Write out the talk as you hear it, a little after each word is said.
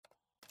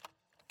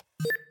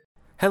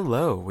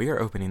Hello, we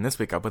are opening this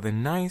week up with a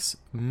nice,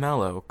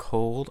 mellow,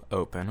 cold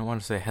open. I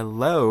want to say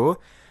hello,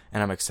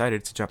 and I'm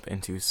excited to jump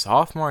into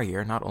sophomore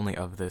year, not only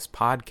of this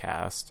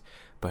podcast,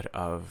 but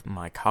of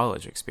my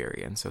college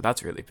experience, so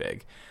that's really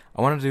big.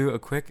 I want to do a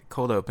quick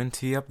cold open,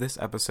 tee up this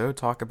episode,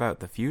 talk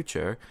about the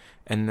future,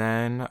 and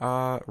then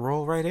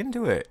roll right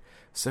into it.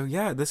 So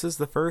yeah, this is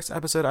the first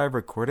episode I've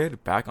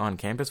recorded back on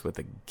campus with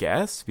a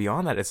guest.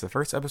 Beyond that, it's the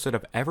first episode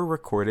I've ever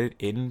recorded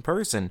in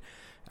person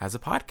as a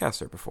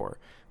podcaster before,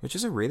 which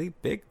is a really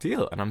big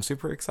deal, and I'm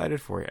super excited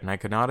for it. And I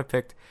could not have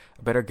picked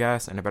a better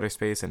guest and a better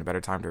space and a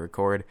better time to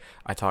record.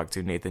 I talked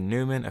to Nathan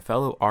Newman, a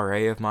fellow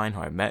RA of mine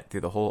who I met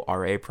through the whole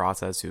RA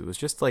process, who was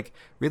just like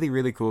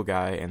really cool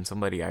guy and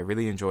somebody I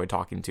really enjoyed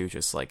talking to,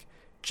 just like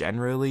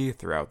generally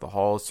throughout the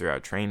halls,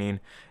 throughout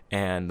training.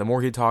 And the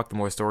more he talked, the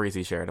more stories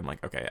he shared. I'm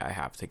like, okay, I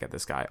have to get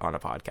this guy on a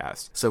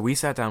podcast. So we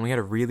sat down, we had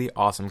a really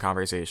awesome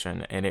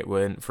conversation, and it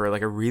went for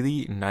like a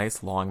really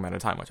nice long amount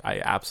of time, which I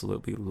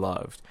absolutely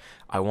loved.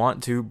 I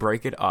want to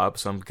break it up,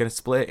 so I'm going to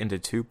split it into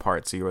two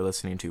parts. So you are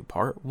listening to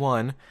part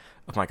one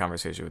of my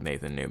conversation with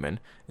Nathan Newman.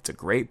 It's a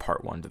great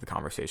part one to the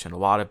conversation. A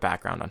lot of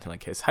background onto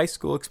like his high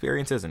school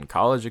experiences and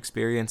college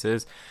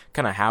experiences,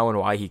 kind of how and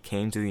why he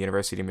came to the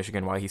University of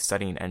Michigan, why he's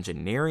studying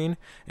engineering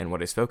and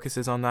what his focus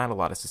is on that. A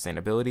lot of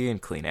sustainability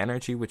and clean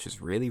energy, which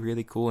is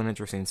really cool and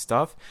interesting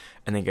stuff.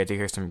 And then get to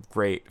hear some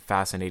great,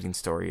 fascinating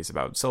stories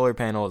about solar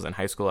panels and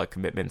high school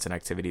commitments and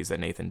activities that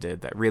Nathan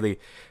did that really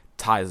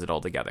ties it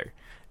all together.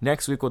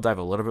 Next week, we'll dive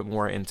a little bit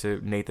more into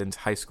Nathan's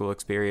high school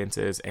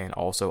experiences and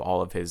also all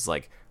of his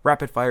like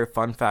rapid fire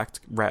fun fact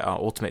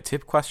ultimate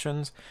tip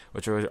questions,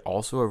 which are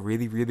also a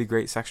really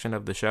great section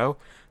of the show.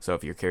 So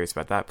if you're curious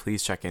about that,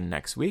 please check in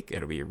next week.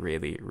 It'll be a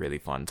really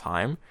fun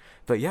time.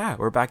 But yeah,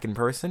 we're back in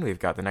person. We've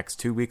got the next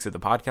 2 weeks of the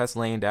podcast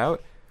laid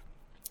out.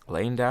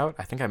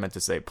 I think I meant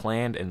to say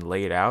planned and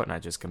laid out, and I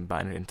just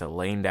combined it into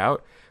laned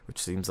out, which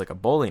seems like a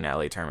bowling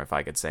alley term if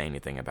I could say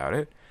anything about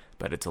it.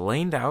 But it's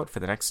laned out for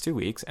the next 2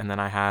 weeks, and then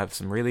I have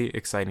some really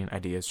exciting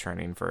ideas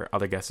churning for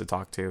other guests to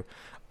talk to,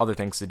 other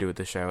things to do with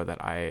the show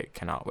that I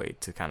cannot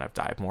wait to kind of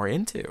dive more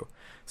into.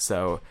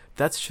 So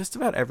that's just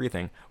about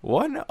everything.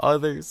 One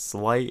other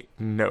slight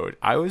note.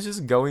 I was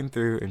just going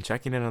through and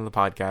checking in on the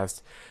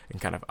podcast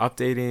and kind of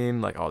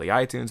updating like all the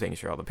iTunes, making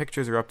sure all the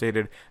pictures are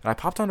updated. And I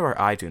popped onto our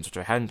iTunes, which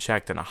I hadn't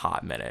checked in a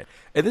hot minute.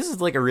 And this is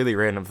like a really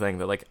random thing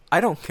that like, I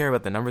don't care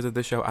about the numbers of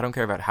the show. I don't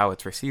care about how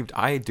it's received.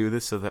 I do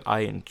this so that I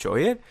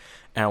enjoy it.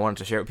 And I wanted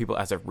to share it with people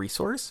as a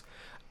resource.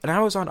 And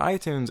I was on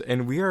iTunes,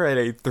 and we are at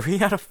a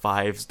 3 out of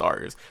 5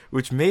 stars,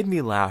 which made me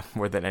laugh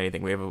more than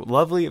anything. We have a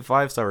lovely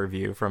 5-star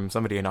review from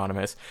somebody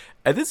anonymous,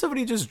 and then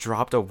somebody just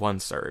dropped a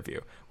 1-star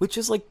review, which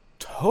is, like,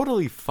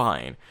 totally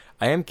fine.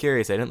 I am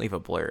curious. I didn't leave a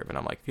blurb, and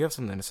I'm like, if you have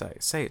something to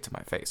say it to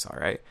my face, all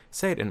right?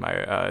 Say it in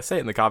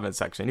the comment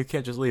section. You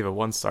can't just leave a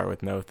 1-star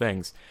with no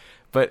things.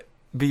 But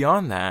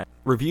beyond that,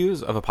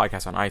 reviews of a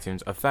podcast on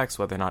iTunes affects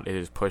whether or not it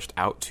is pushed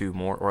out to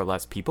more or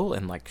less people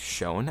and, like,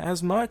 shown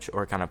as much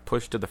or kind of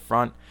pushed to the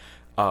front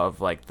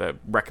of like the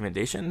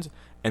recommendations.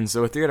 And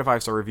so a 3 out of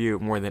 5-star review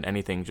more than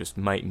anything just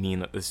might mean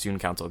that the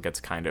student council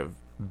gets kind of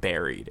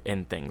buried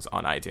in things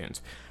on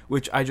iTunes,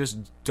 which I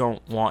just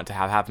don't want to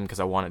have happen because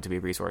I want it to be a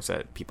resource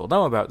that people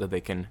know about that they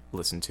can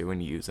listen to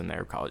and use in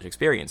their college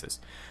experiences.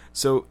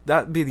 So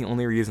that'd be the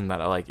only reason that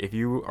I like, if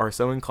you are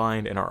so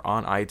inclined and are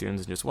on iTunes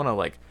and just want to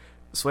like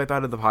swipe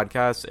out of the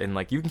podcast and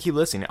like you can keep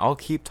listening, I'll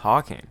keep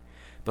talking,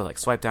 but like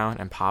swipe down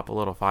and pop a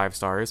little 5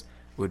 stars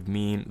would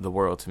mean the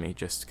world to me,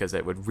 just because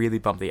it would really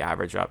bump the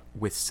average up.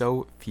 With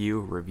so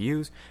few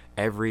reviews,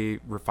 every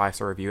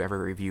 5-star review, every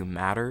review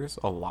matters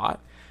a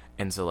lot,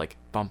 and so like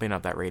bumping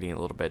up that rating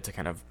a little bit to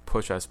kind of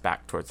push us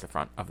back towards the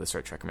front of the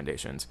search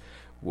recommendations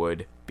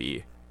would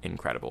be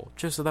incredible,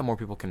 just so that more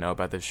people can know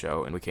about this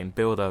show and we can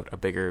build out a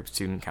bigger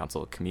student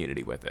council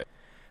community with it.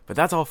 But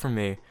that's all from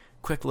me.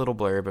 Quick little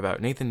blurb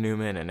about Nathan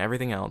Newman and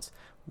everything else.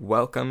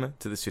 Welcome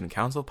to the Student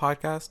Council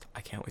podcast.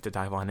 I can't wait to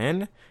dive on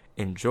in.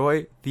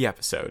 Enjoy the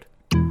episode.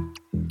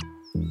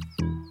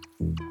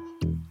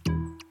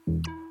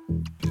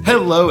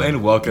 Hello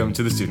and welcome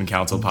to the Student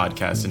Council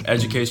Podcast, an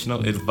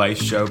educational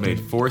advice show made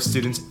for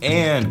students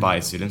and by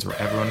students where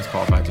everyone is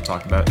qualified to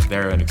talk about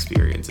their own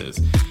experiences.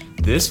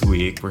 This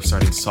week, we're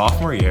starting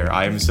sophomore year.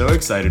 I am so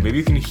excited. Maybe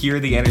you can hear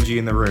the energy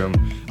in the room.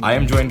 I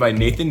am joined by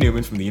Nathan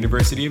Newman from the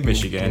University of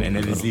Michigan, and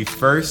it is the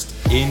first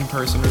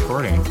in-person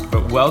recording.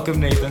 But welcome,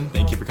 Nathan.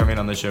 Thank you for coming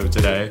on the show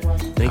today.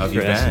 Thank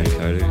you for asking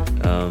me,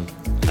 Carter.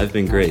 I've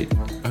been great.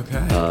 Okay.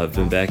 I've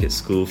been back at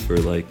school for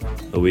like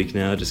a week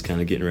now, just kind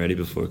of getting ready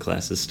before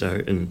classes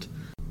start, and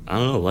I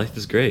don't know, life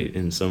is great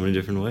in so many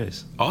different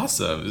ways.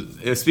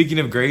 Awesome. Speaking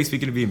of great,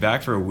 speaking of being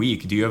back for a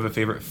week, do you have a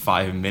favorite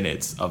 5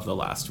 minutes of the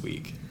last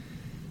week?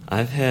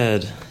 I've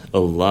had a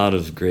lot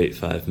of great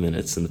 5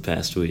 minutes in the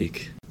past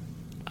week.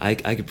 I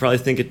could probably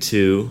think of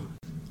 2.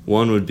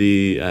 One would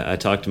be, I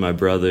talked to my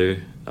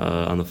brother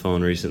on the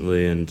phone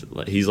recently, and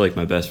he's like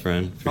my best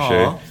friend for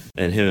sure.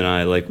 And him and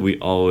I, like, we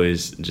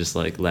always just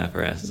like laugh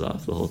our asses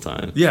off the whole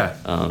time. Yeah.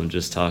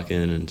 Just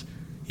talking, and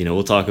you know,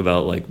 we'll talk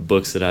about like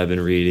books that I've been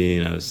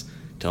reading. I was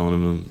telling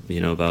him, you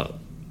know, about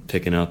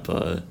picking up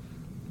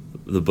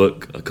the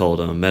book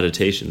called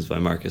Meditations by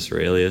Marcus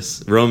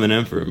Aurelius, Roman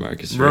Emperor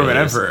Marcus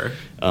Aurelius. Roman Emperor.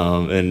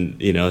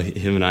 And,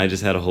 him and I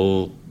just had a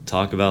whole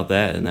talk about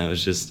that, and that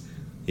was just,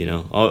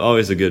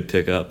 always a good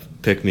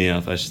pick me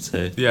up, I should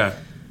say. Yeah.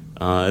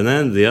 And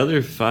then the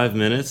other 5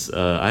 minutes,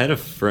 I had a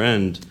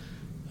friend,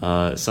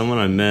 someone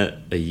I met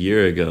a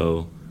year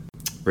ago,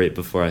 right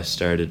before I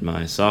started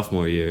my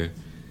sophomore year,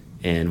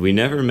 and we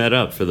never met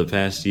up for the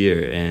past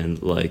year, and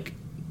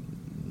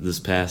this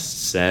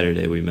past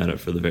Saturday we met up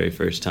for the very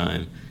first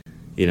time.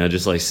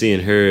 Just seeing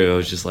her, I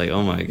was just like,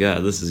 oh my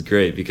god, this is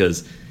great,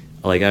 because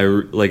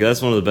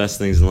that's one of the best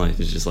things in life,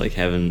 is just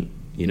having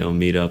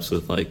meetups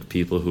with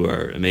people who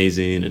are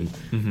amazing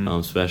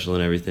and special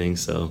and everything.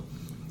 So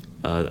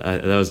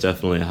that was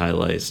definitely a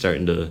highlight,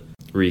 starting to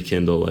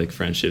rekindle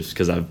friendships,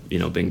 because I've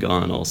been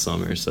gone all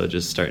summer, so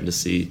just starting to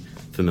see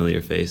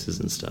familiar faces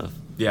and stuff.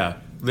 Yeah,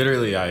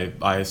 literally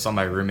I saw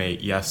my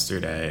roommate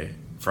yesterday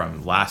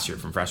from last year,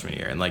 from freshman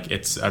year, and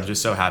I'm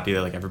just so happy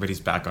that everybody's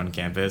back on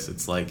campus.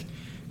 It's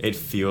it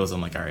feels,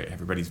 I'm all right,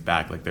 everybody's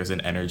back. There's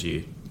an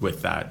energy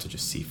with that to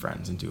just see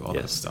friends and do all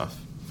that stuff,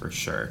 for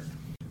sure.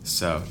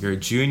 So you're a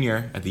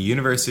junior at the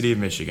University of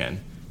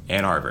Michigan,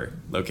 Ann Arbor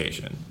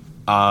location.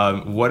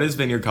 What has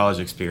been your college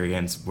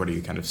experience? What are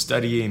you kind of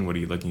studying? What are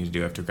you looking to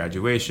do after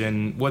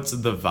graduation? What's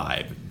the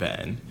vibe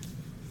been?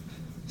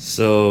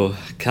 So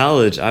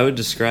college, I would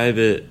describe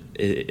it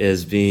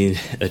as being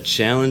a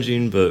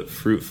challenging but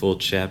fruitful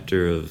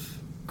chapter of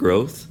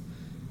growth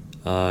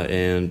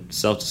and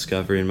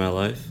self-discovery in my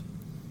life.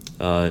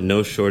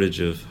 No shortage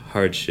of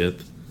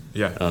hardship,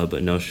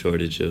 but no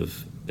shortage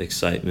of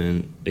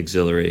excitement,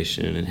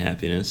 exhilaration, and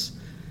happiness.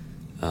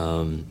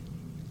 I'm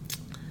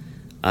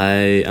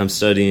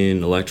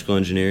studying electrical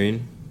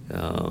engineering,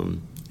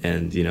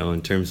 and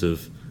in terms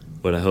of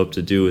what I hope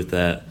to do with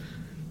that,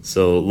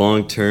 so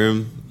long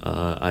term,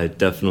 I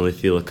definitely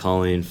feel a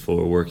calling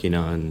for working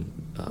on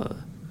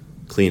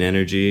clean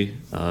energy,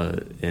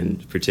 in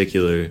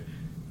particular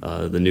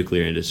the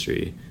nuclear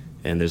industry,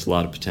 and there's a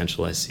lot of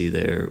potential I see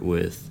there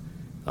with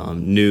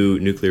new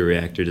nuclear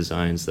reactor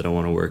designs that I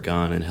want to work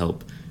on and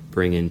help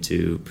bring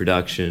into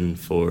production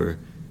for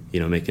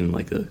making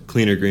a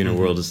cleaner, greener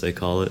world, as they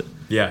call it.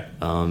 Yeah.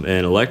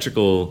 And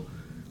electrical,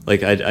 I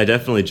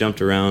definitely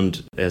jumped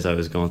around as I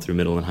was going through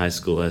middle and high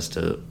school as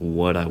to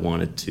what I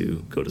wanted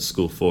to go to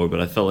school for,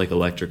 but I felt like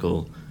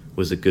electrical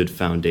was a good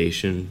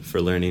foundation for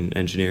learning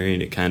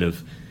engineering. It kind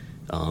of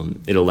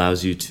it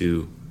allows you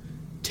to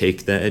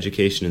take that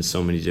education in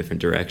so many different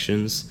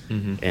directions,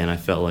 and I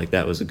felt like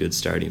that was a good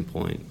starting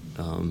point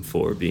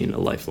for being a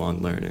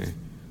lifelong learner.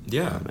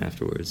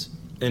 Afterwards.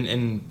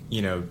 And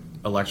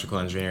electrical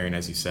engineering,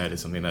 as you said,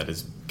 is something that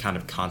is kind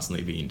of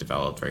constantly being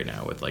developed right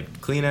now with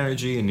clean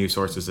energy and new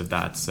sources of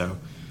that. So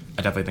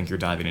I definitely think you're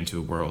diving into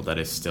a world that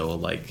is still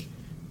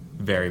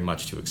very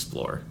much to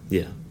explore.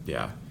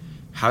 Yeah.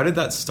 How did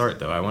that start,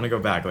 though? I want to go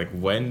back.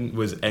 When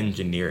was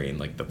engineering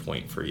the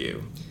point for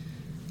you?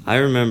 I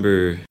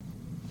remember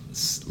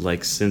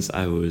since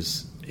I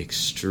was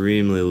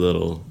extremely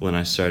little, when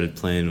I started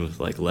playing with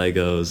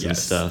Legos and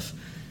stuff.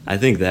 I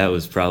think that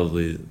was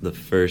probably the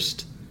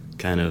first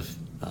kind of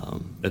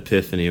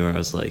epiphany where I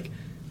was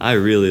I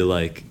really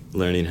like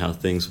learning how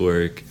things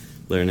work,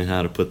 learning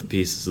how to put the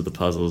pieces of the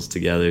puzzles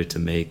together to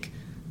make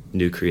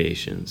new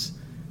creations.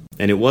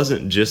 And it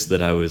wasn't just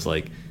that I was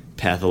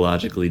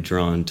pathologically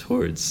drawn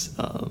towards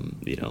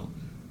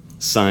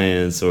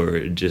science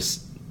or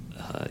just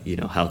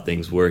how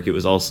things work. It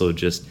was also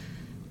just,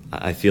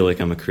 I feel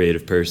like I'm a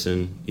creative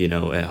person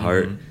at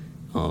heart,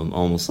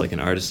 almost like an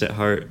artist at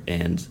heart,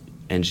 and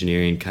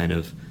engineering kind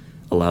of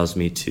allows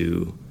me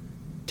to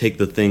take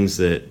the things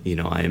that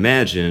I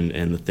imagine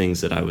and the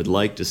things that I would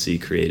like to see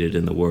created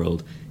in the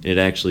world, and it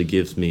actually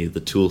gives me the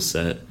tool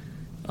set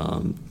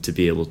to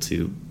be able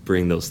to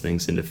bring those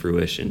things into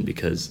fruition,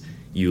 because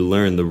you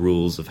learn the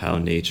rules of how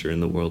nature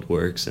and the world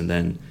works, and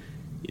then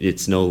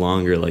it's no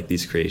longer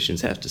these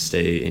creations have to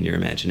stay in your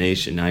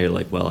imagination. Now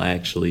you're well, I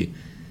actually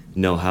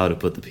know how to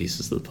put the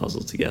pieces of the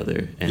puzzle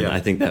together, and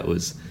I think that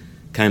was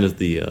kind of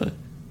the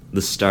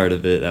start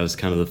of it. That was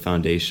kind of the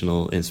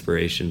foundational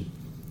inspiration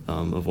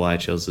of why I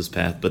chose this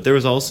path. But there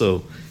was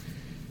also,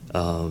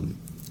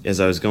 as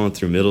I was going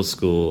through middle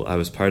school, I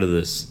was part of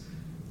this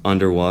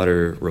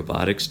underwater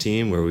robotics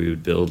team where we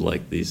would build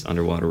these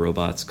underwater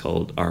robots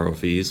called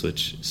ROVs,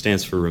 which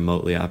stands for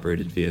Remotely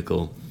Operated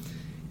Vehicle.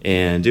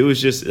 And it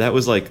was just, that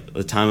was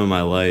a time of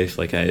my life.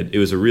 It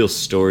was a real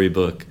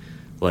storybook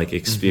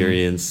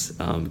experience.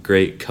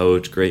 Great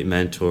coach, great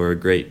mentor,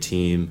 great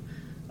team,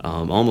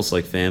 almost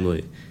like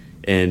family.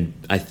 And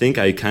I think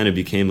I kind of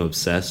became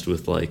obsessed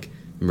with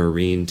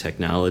marine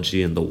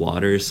technology and the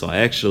water, so I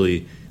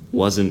actually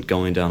wasn't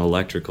going down the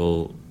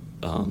electrical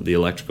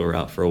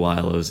route for a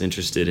while. I was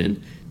interested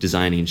in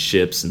designing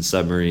ships and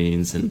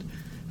submarines and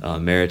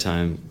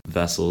maritime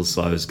vessels,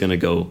 so I was going to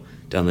go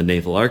down the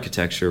naval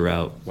architecture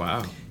route.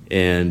 Wow.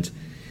 And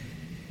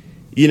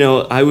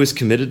I was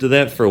committed to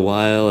that for a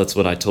while. That's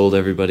what I told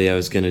everybody I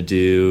was going to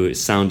do. It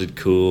sounded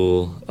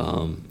cool.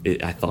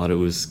 I thought it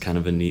was kind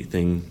of a neat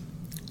thing.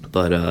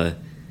 But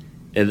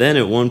And then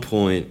at one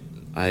point,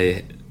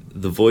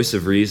 the voice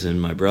of reason,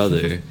 my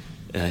brother,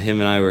 him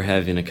and I were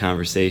having a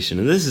conversation,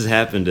 and this has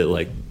happened at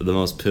like the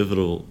most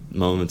pivotal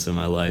moments in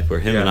my life, where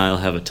him and I'll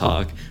have a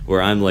talk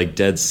where I'm like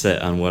dead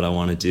set on what I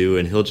want to do,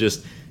 and he'll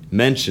just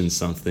mention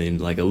something,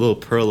 like a little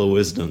pearl of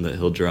wisdom that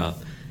he'll drop,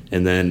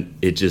 and then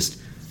it just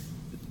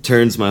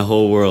turns my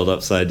whole world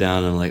upside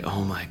down. And I'm like,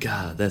 oh my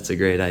God, that's a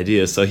great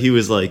idea. So he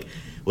was like,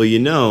 well,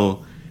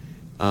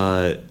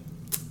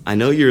 I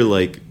know you're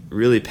like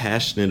really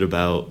passionate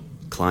about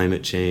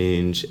climate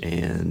change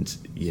and,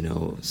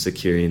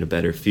 securing a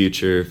better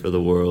future for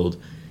the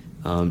world.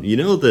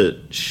 That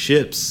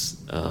ships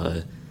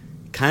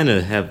kind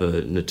of have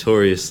a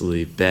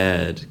notoriously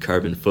bad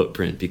carbon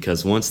footprint,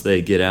 because once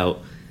they get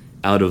out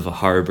of a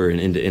harbor and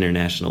into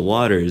international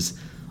waters,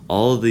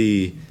 all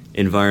the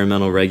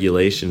environmental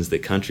regulations that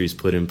countries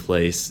put in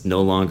place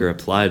no longer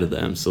apply to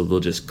them. So they'll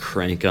just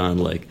crank on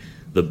like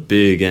the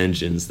big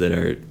engines that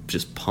are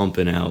just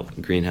pumping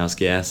out greenhouse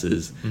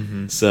gases.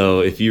 Mm-hmm. So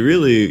if you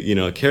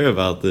really, care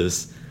about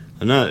this,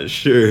 I'm not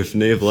sure if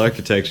naval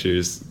architecture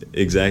is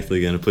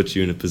exactly going to put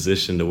you in a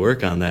position to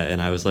work on that. And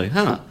I was like,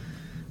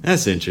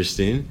 that's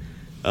interesting.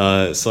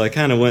 So I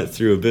kind of went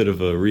through a bit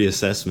of a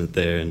reassessment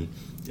there, and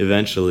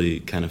eventually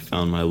kind of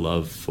found my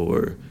love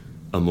for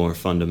a more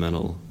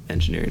fundamental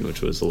engineering,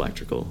 which was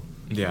electrical.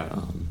 Yeah.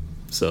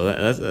 So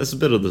that's a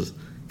bit of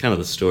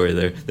the story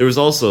there.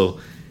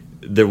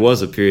 There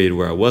was a period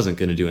where I wasn't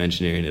going to do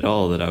engineering at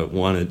all, that I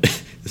wanted.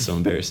 It's so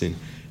embarrassing.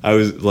 I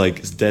was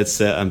like dead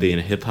set on being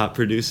a hip hop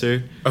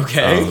producer.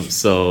 Okay.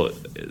 So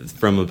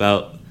from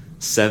about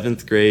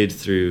 7th grade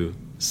through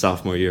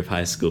sophomore year of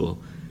high school,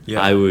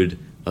 I would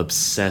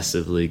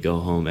obsessively go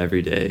home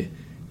every day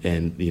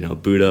and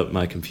boot up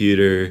my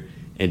computer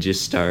and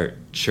just start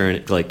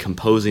churning, like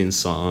composing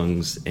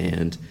songs,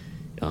 and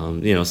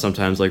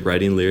sometimes like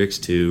writing lyrics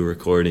too,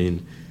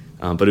 recording.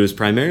 But it was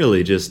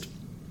primarily just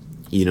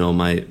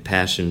my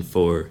passion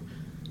for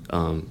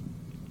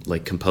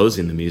like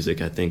composing the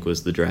music, I think,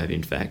 was the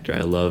driving factor.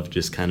 I love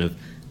just kind of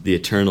the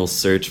eternal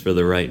search for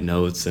the right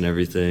notes and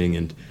everything,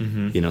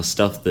 and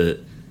stuff that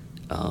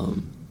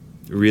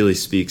really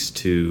speaks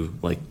to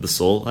like the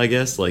soul, I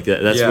guess. Like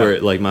that's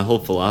where like my whole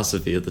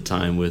philosophy at the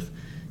time with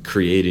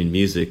creating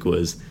music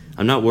was,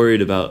 I'm not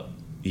worried about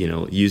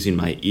using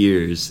my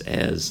ears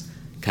as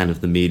kind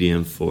of the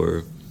medium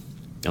for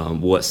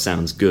what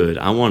sounds good.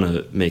 I want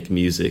to make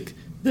music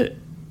that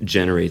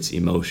generates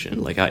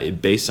emotion.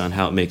 Like based on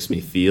how it makes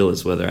me feel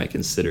is whether I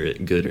consider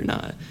it good or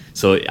not.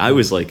 So I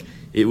was like,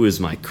 it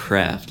was my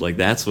craft. Like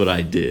that's what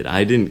I did.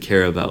 I didn't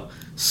care about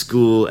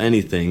school,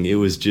 anything. It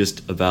was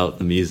just about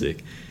the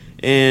music.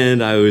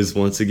 And I was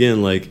once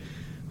again like,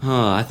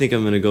 I think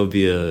I'm gonna go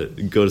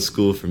to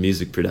school for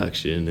music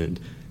production. And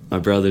my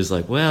brother's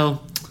like,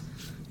 well,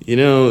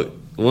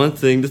 one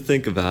thing to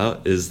think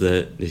about is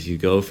that if you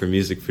go for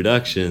music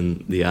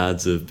production, the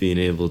odds of being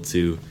able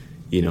to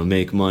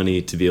make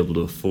money to be able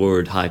to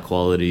afford high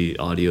quality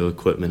audio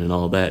equipment and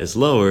all that is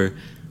lower.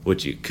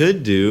 What you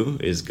could do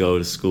is go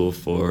to school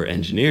for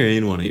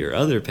engineering, one of your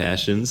other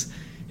passions,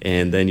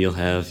 and then you'll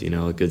have,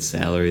 a good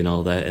salary and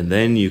all that, and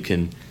then you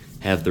can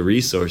have the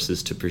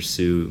resources to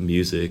pursue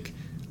music,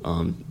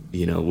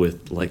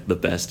 with like the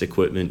best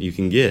equipment you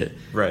can get.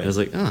 Right. And I was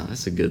like,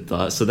 that's a good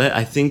thought. So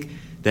I think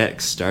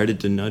that started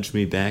to nudge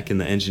me back in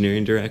the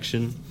engineering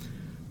direction.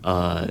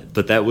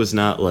 But that was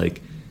not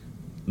like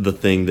the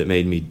thing that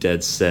made me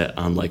dead set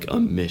on like a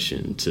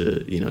mission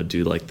to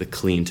do like the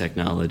clean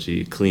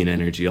technology, clean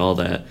energy, all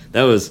that.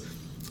 That was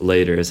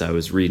later, as I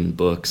was reading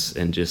books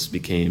and just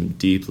became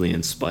deeply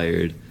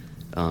inspired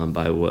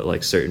by what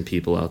like certain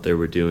people out there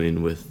were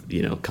doing with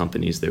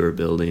companies they were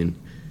building.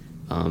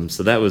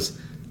 So that was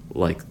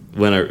like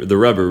when the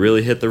rubber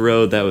really hit the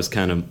road. That was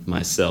kind of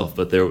myself,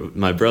 but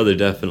my brother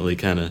definitely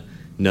kind of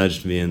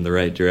nudged me in the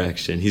right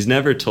direction. He's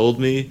never told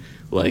me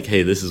like,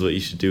 hey, this is what you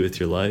should do with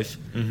your life.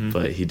 Mm-hmm.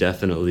 But he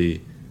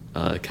definitely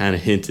kind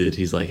of hinted.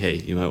 He's like, hey,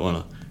 you might want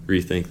to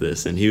rethink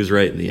this. And he was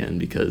right in the end,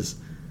 because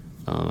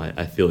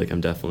I feel like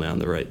I'm definitely on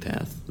the right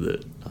path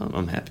that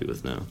I'm happy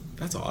with now.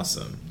 That's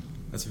awesome.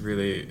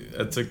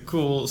 It's a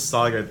cool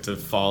saga to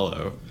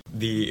follow.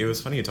 It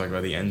was funny you talk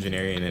about the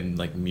engineering and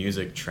like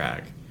music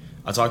track.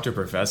 I talked to a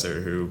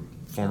professor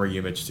former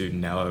UMich student,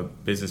 now a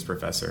business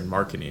professor in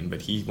marketing,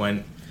 but he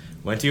went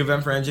to U of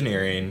M for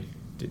engineering,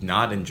 did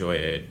not enjoy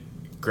it,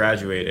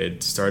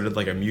 graduated, started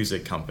like a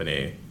music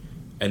company,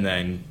 and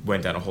then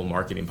went down a whole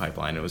marketing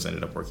pipeline and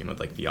ended up working with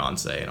like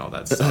Beyonce and all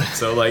that stuff.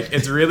 So like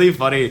it's really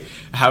funny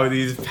how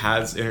these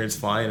paths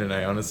intertwine, and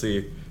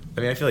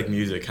I feel like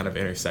music kind of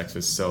intersects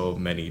with so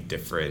many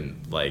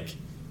different like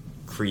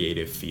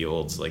creative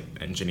fields, like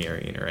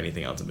engineering or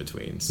anything else in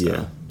between. So,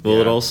 yeah. Well,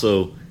 it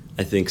also,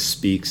 I think,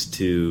 speaks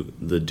to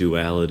the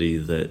duality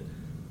that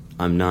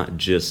I'm not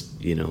just,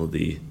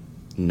 the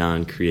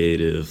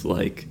non-creative,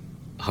 like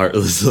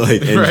heartless,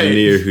 like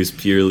engineer who's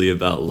purely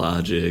about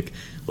logic.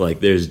 Like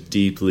there's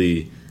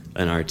deeply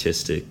an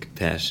artistic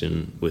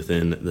passion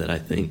within that I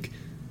think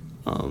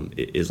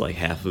is like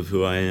half of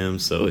who I am.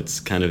 So it's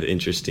kind of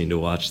interesting to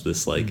watch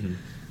this like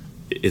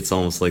it's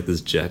almost like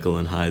this Jekyll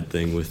and Hyde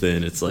thing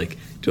within. It's like,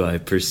 do I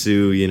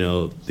pursue,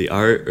 the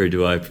art, or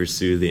do I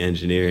pursue the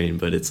engineering?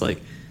 But it's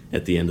like,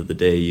 at the end of the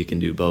day, you can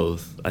do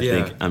both. I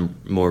think I'm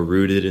more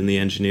rooted in the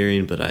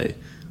engineering, but I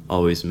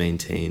always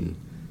maintain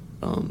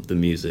the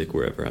music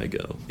wherever I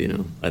go.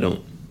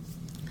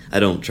 I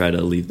don't try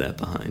to leave that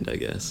behind, I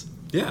guess.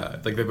 Yeah,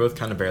 like they're both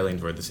kind of barreling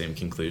toward the same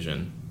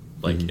conclusion,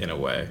 like in a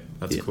way.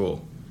 That's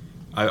cool.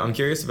 I'm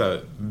curious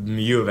about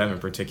U of M in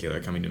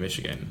particular coming to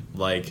Michigan.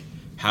 Like,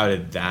 how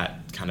did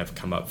that kind of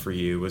come up for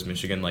you? Was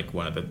Michigan like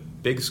one of the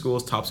big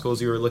schools, top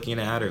schools you were looking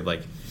at, or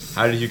like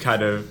how did you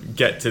kind of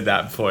get to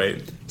that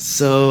point?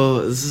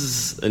 So this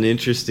is an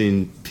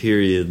interesting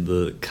period,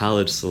 the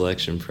college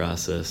selection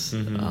process.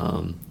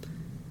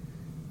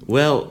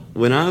 Well,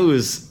 when I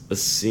was a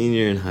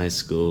senior in high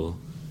school,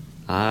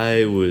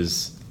 I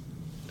was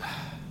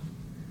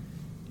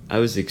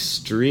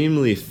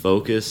extremely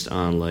focused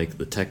on like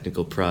the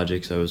technical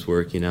projects I was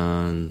working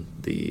on,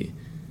 the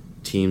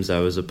teams I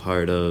was a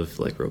part of,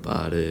 like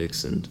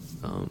robotics and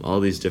all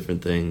these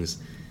different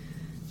things.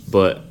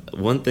 But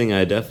one thing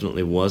I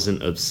definitely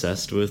wasn't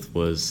obsessed with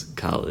was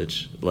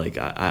college. Like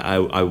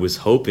I was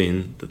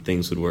hoping that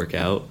things would work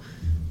out,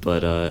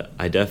 but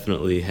I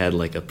definitely had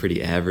like a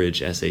pretty average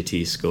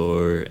SAT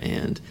score,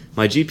 and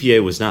my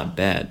GPA was not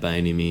bad by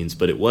any means,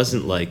 but it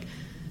wasn't like,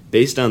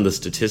 based on the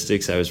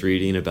statistics I was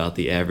reading about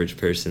the average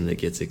person that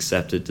gets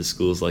accepted to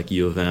schools like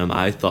U of M,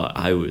 I thought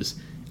I was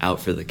out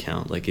for the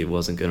count, like it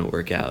wasn't going to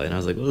work out. And I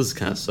was like, well, this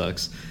kind of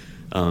sucks,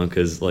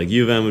 because like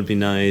U of M would be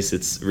nice.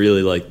 It's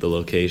really like the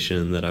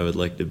location that I would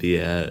like to be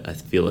at. I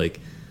feel like,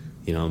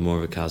 I'm more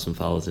of a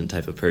cosmopolitan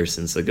type of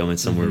person, so going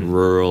somewhere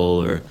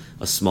rural or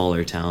a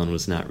smaller town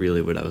was not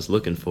really what I was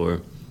looking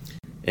for.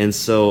 And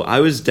so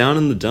I was down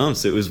in the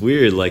dumps. It was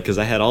weird, like, because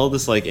I had all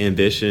this like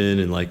ambition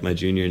in like my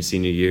junior and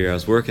senior year. I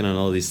was working on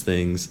all these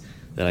things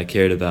that I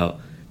cared about,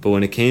 but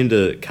when it came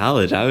to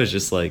college, I was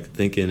just like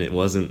thinking it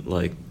wasn't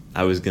like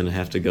I was going to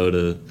have to go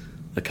to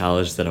a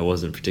college that I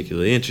wasn't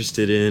particularly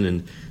interested in.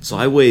 And so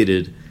I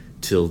waited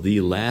till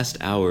the last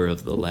hour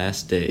of the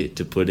last day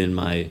to put in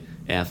my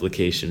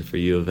application for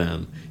U of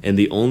M. And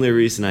the only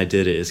reason I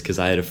did it is because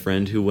I had a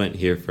friend who went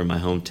here from my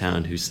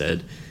hometown who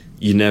said,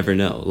 you never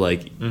know.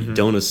 Like,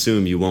 don't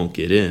assume you won't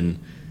get in.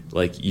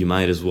 Like, you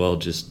might as well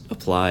just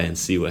apply and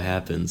see what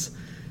happens.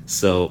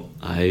 So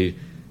I,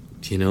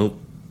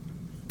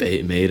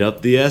 made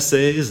up the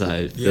essays.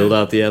 I filled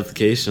out the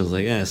application. I was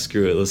like,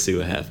 screw it. Let's see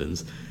what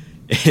happens.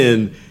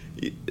 And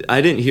I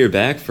didn't hear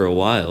back for a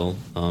while.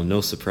 No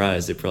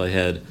surprise. They probably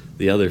had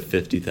the other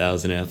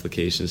 50,000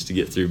 applications to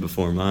get through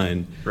before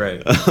mine.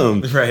 Right.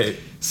 Right.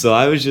 So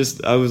I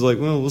was like,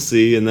 well, we'll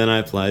see. And then I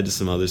applied to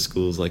some other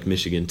schools like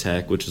Michigan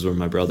Tech, which is where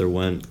my brother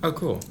went. Oh,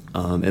 cool.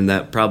 And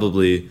that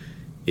probably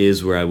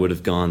is where I would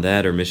have gone,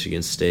 that or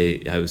Michigan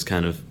State. I was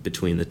kind of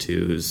between the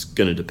two. It was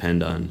going to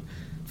depend on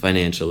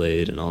financial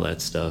aid and all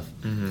that stuff.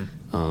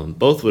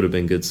 Both would have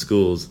been good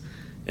schools.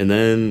 And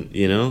then,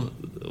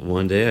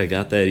 one day I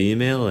got that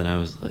email and I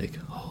was like,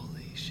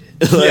 holy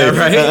shit. Yeah,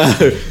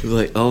 right?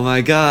 Like, oh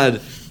my God.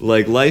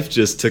 Like, life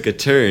just took a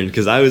turn,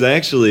 because I was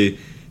actually...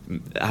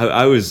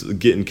 I was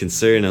getting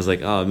concerned. I was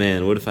like, oh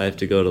man, what if I have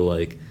to go to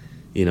like,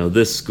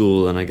 this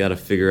school, and I got to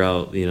figure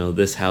out,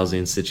 this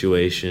housing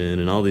situation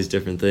and all these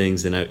different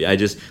things. And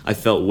I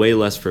felt way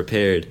less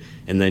prepared.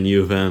 And then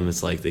U of M,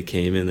 it's like they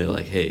came in, they're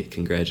like, hey,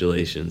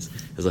 congratulations.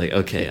 I was like,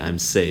 okay, I'm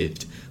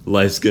saved.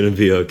 Life's going to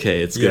be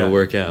okay. It's going to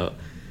work out.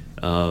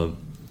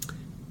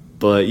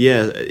 But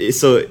yeah,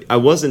 so I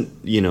wasn't,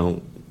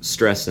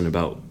 stressing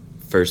about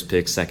first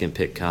pick, second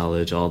pick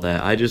college, all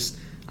that.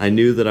 I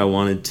knew that I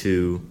wanted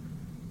to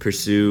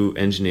pursue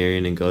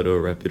engineering and go to a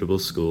reputable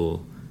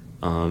school,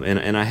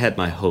 and I had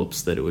my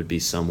hopes that it would be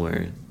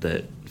somewhere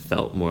that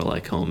felt more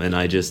like home. And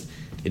it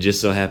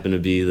just so happened to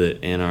be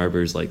that Ann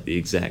Arbor is like the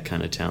exact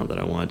kind of town that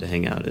I wanted to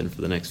hang out in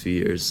for the next few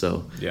years.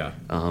 So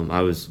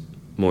I was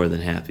more than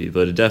happy.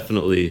 But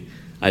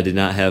I did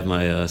not have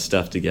my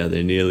stuff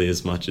together nearly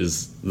as much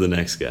as the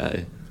next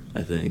guy,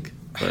 I think.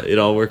 But it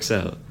all works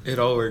out. It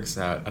all works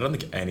out. I don't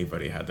think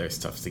anybody had their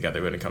stuff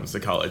together when it comes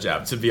to college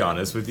app, to be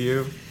honest with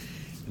you.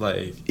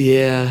 Like,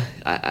 yeah,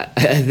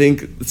 I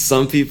think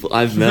some people,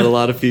 I've met a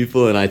lot of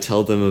people, and I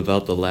tell them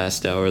about the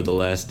last hour of the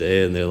last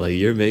day, and they're like,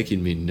 you're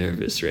making me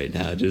nervous right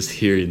now just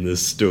hearing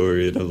this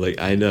story. And I'm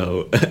like, I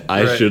know.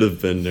 I should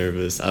have been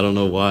nervous. I don't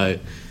know why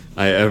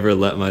I ever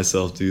let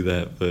myself do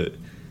that, but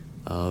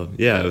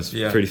I was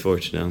pretty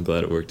fortunate. I'm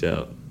glad it worked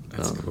out.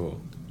 That's cool.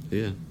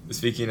 Yeah.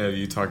 Speaking of,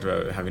 you talked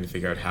about having to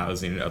figure out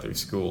housing in other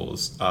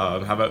schools. How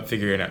about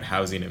figuring out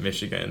housing at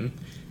Michigan?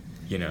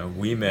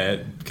 We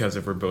met because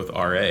we're both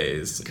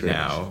RAs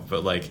now,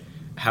 but like,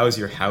 how's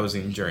your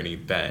housing journey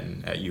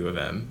been at U of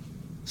M?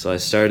 So I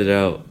started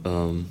out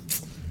on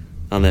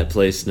that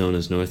place known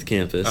as North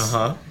Campus.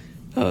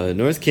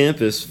 North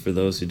Campus, for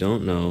those who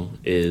don't know,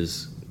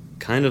 is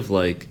kind of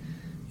like,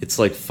 it's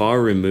like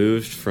far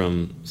removed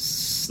from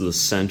the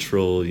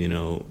central,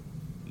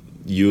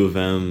 U of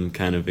M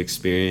kind of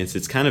experience.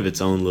 It's kind of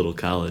its own little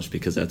college,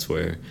 because that's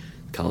where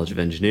College of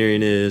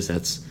Engineering is.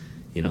 That's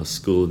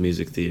School of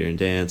Music, Theater, and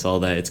Dance, all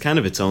that. It's kind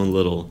of its own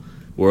little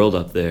world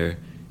up there.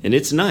 And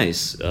it's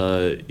nice.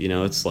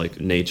 It's like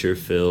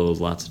nature-filled,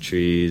 lots of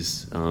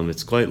trees.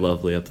 It's quite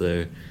lovely up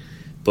there.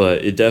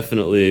 But it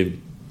definitely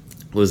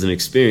was an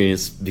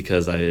experience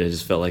because I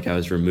just felt like I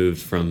was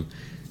removed from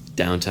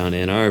downtown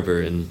Ann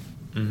Arbor and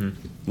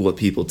what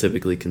people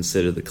typically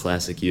consider the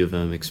classic U of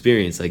M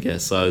experience, I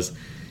guess. So I was,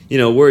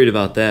 worried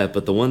about that.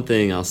 But the one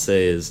thing I'll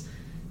say is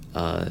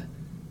the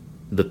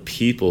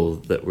people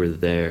that were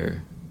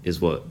there is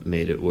what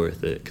made it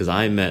worth it. Because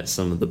I met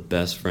some of the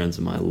best friends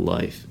of my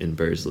life in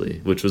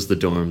Bursley, which was the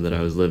dorm that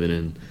I was living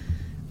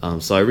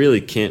in. So I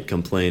really can't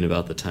complain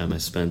about the time I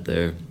spent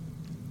there.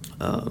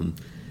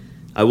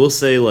 I will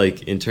say,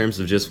 like, in terms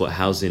of just what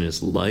housing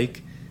is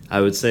like, I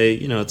would say,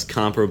 it's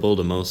comparable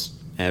to most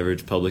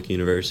average public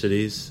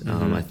universities.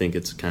 I think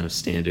it's kind of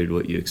standard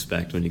what you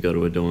expect when you go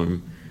to a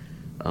dorm.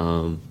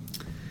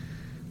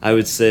 I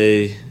would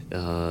say,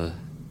 as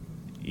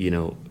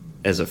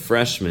a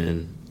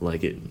freshman,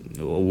 like, it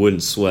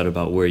wouldn't sweat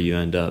about where you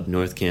end up.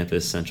 North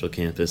Campus, Central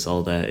Campus,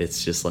 all that.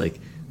 It's just like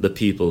the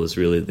people is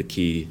really the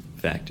key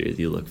factor that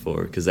you look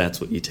for, because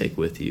that's what you take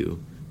with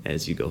you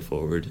as you go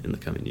forward in the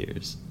coming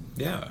years.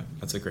 Yeah,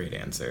 that's a great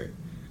answer.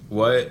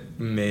 What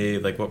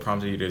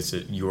prompted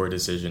your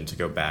decision to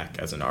go back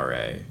as an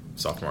RA,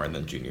 sophomore and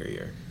then junior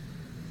year?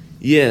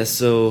 Yeah,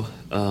 so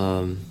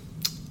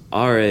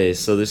RA,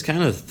 so there's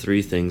kind of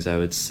three things I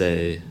would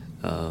say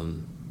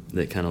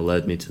that kind of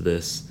led me to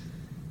this.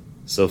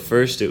 So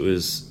first, it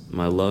was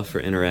my love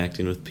for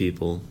interacting with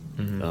people.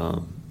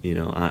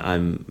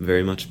 I'm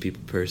very much a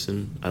people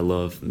person. I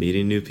love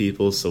meeting new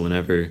people, so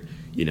whenever,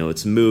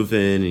 it's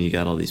moving and you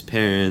got all these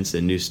parents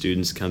and new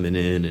students coming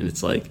in, and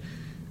it's like,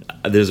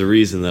 there's a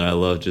reason that I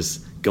love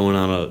just going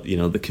on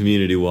the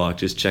community walk,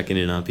 just checking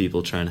in on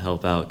people, trying to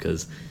help out,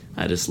 because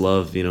I just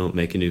love,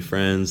 making new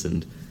friends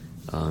and,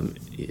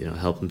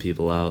 helping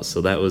people out.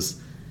 So that was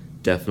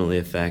definitely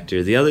a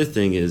factor. The other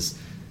thing is,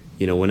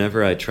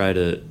 whenever I try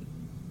to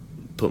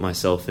put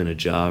myself in a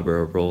job or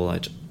a role, I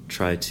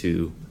try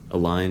to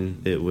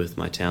align it with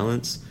my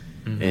talents.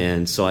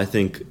 And so I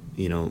think,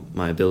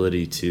 my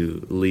ability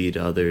to lead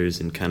others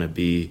and kind of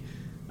be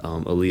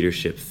a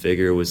leadership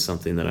figure was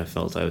something that I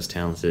felt I was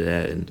talented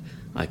at, and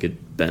I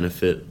could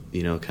benefit,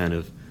 kind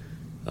of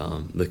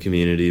the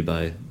community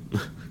by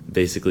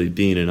basically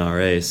being an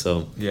RA.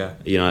 So, yeah,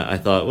 I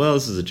thought, well,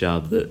 this is a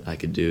job that I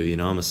could do.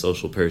 I'm a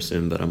social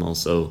person, but I'm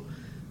also,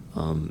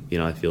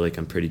 I feel like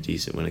I'm pretty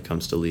decent when it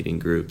comes to leading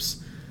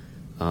groups.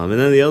 And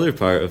then the other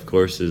part, of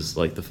course, is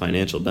like the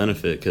financial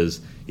benefit, because,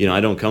 I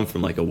don't come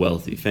from like a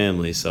wealthy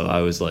family. So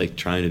I was like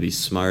trying to be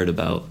smart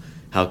about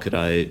how could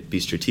I be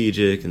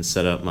strategic and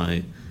set up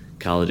my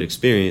college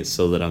experience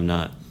so that I'm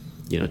not,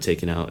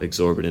 taking out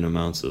exorbitant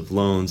amounts of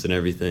loans and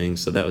everything.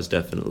 So that was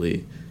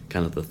definitely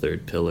kind of the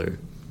third pillar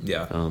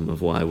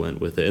of why I went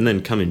with it. And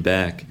then coming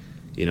back,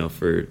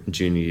 for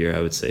junior year,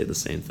 I would say the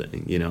same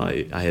thing.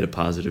 I had a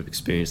positive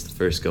experience the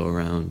first go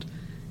around,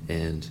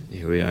 and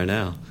here we are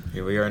now.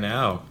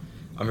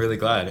 I'm really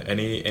glad.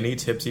 Any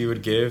tips you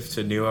would give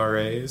to new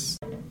RAs?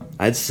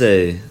 I'd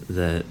say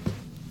that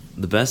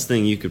the best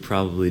thing you could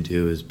probably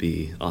do is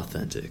be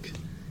authentic.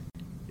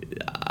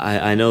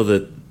 I know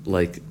that,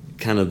 like,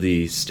 kind of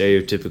the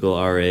stereotypical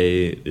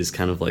RA is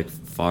kind of like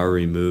far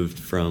removed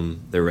from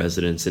their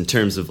residents in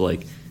terms of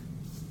like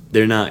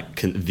they're not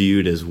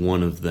viewed as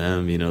one of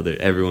them.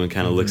 Everyone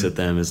kind of looks at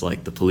them as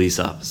like the police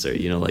officer.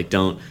 Like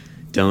don't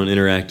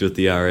interact with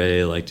the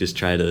RA. Like just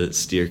try to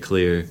steer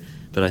clear.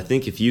 But I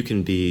think if you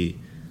can be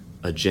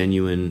a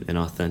genuine and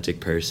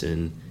authentic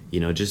person,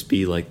 just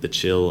be like the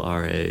chill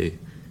RA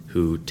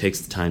who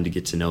takes the time to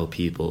get to know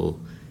people,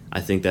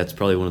 I think that's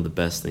probably one of the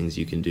best things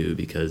you can do,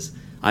 because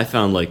I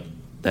found like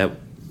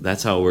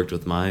that's how it worked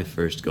with my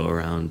first go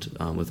around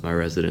with my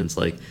residents.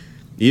 Like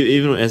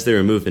even as they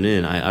were moving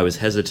in, I was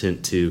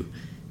hesitant to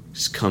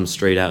just come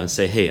straight out and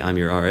say, hey, I'm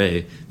your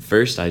RA.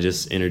 First, I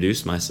just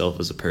introduced myself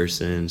as a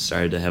person,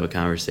 started to have a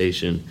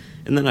conversation,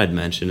 and then I'd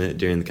mention it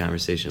during the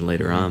conversation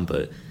later on.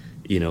 But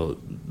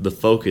the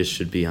focus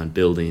should be on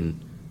building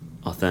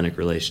authentic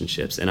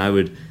relationships. And I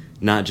would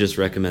not just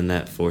recommend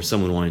that for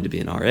someone wanting to be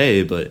an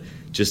RA, but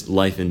just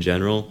life in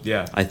general.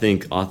 Yeah. I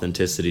think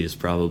authenticity is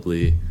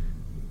probably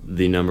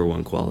the number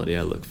one quality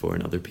I look for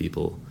in other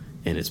people,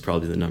 and it's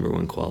probably the number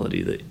one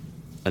quality that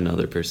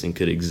another person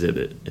could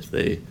exhibit if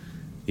they,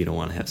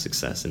 want to have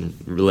success in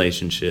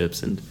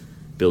relationships and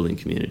building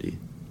community.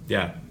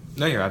 Yeah.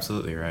 No, you're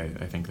absolutely right.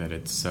 I think that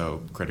it's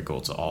so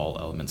critical to all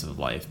elements of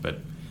life, but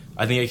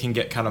I think it can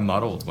get kind of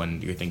muddled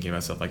when you're thinking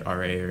about stuff like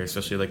RA, or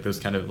especially like those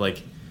kind of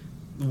like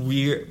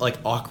weird, like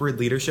awkward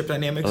leadership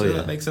dynamics, if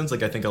that makes sense.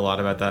 Like I think a lot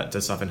about that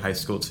to stuff in high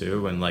school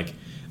too, when like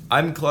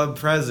I'm club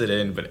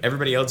president, but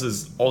everybody else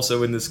is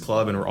also in this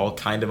club and we're all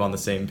kind of on the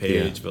same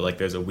page, but like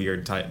there's a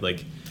weird type,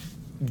 like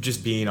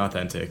just being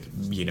authentic,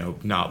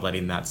 not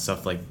letting that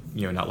stuff like,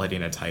 not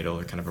letting a title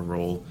or kind of a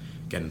role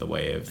get in the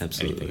way of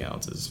anything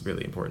else is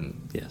really important.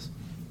 Yes.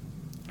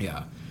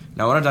 Yeah.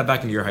 Now, I want to dive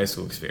back into your high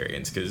school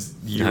experience, because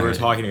you were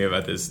talking to me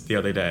about this the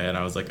other day, and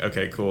I was like,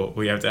 okay, cool,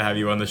 we have to have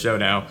you on the show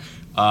now.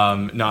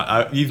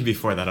 Even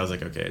before that, I was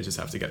like, okay, I just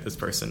have to get this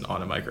person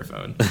on a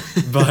microphone.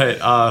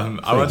 But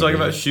I want to talk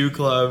about Shoe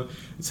Club.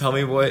 Tell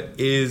me, what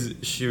is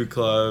Shoe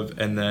Club?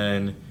 And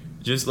then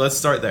just let's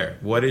start there.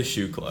 What is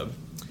Shoe Club?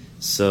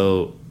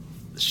 So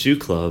Shoe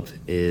Club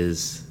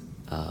is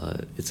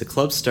it's a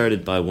club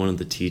started by one of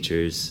the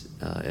teachers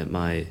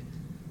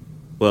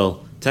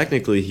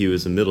technically he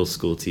was a middle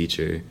school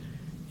teacher,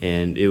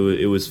 and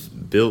it was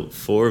built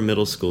for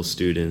middle school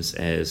students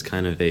as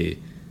kind of a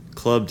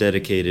club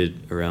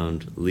dedicated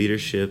around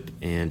leadership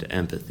and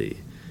empathy.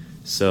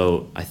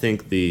 So I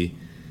think the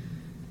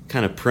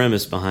kind of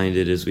premise behind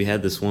it is we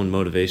had this one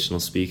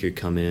motivational speaker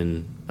come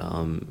in,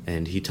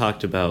 and he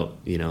talked about,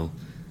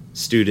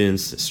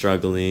 students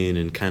struggling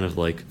and kind of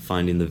like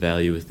finding the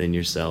value within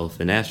yourself.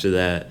 And after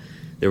that,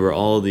 there were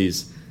all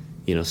these,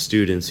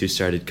 students who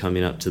started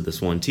coming up to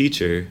this one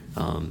teacher.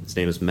 His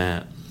name was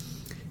Matt.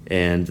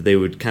 And they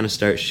would kind of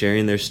start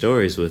sharing their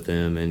stories with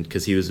him, and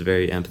because he was a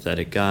very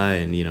empathetic guy,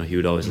 and he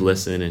would always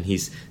listen, and he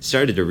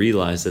started to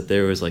realize that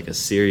there was like a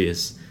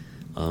serious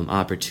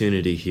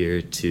opportunity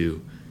here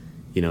to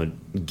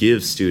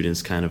give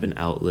students kind of an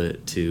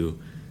outlet to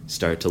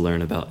start to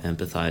learn about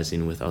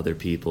empathizing with other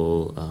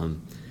people,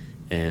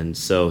 and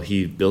so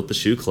he built the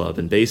Shoe Club.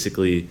 And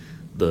basically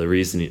the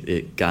reason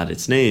it got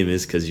its name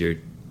is because you're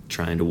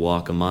trying to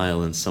walk a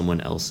mile in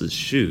someone else's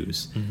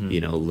shoes,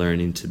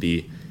 learning to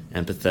be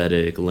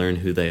empathetic, learn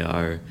who they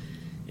are.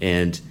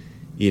 And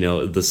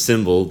the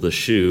symbol, the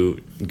shoe,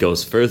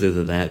 goes further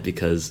than that,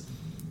 because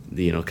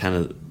kind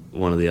of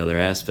one of the other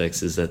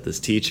aspects is that this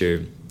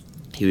teacher,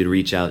 he would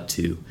reach out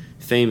to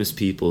famous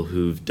people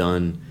who've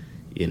done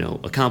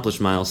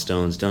accomplished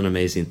milestones, done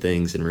amazing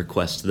things, and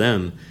request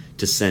them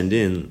to send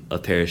in a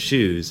pair of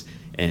shoes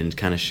and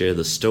kind of share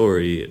the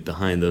story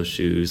behind those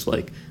shoes,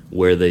 like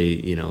where they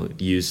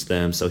used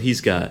them. So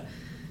he's got,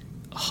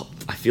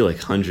 I feel like,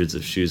 hundreds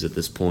of shoes at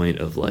this point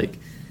of like,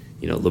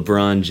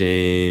 LeBron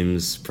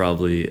James,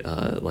 probably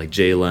like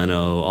Jay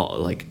Leno, all,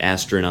 like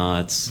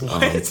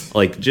astronauts,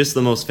 like just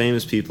the most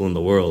famous people in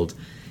the world.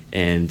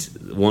 And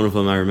one of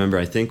them I remember,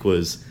 I think,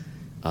 was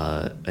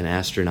an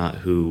astronaut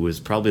who was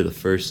probably the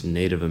first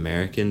Native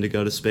American to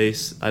go to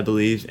space, I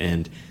believe.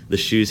 And the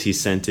shoes he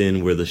sent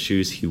in were the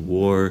shoes he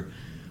wore.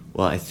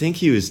 Well, I think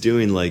he was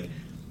doing like,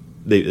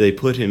 they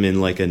put him in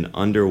like an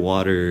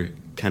underwater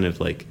kind of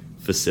like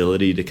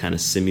facility to kind of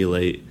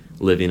simulate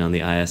living on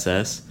the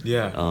ISS.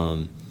 Yeah.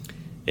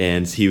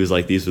 And he was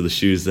like, these were the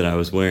shoes that I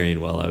was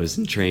wearing while I was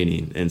in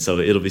training. And so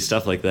it'll be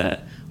stuff like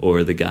that.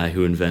 Or the guy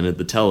who invented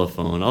the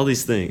telephone, all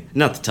these things.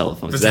 Not the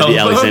telephone, because that'd be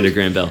Alexander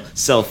Graham Bell.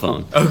 Cell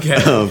phone. Okay.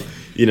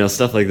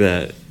 Stuff like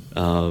that.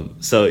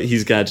 So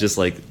he's got just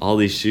like all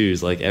these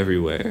shoes like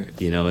everywhere,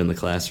 in the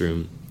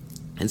classroom.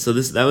 And so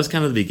that was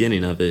kind of the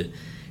beginning of it.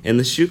 And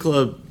the Shoe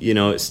Club,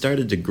 it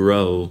started to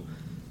grow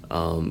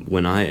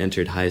when I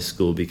entered high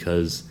school,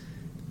 because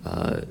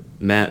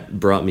Matt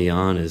brought me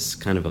on as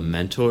kind of a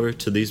mentor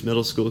to these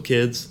middle school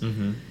kids.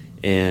 Mm-hmm.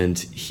 And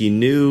he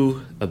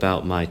knew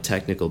about my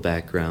technical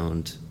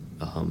background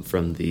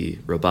from the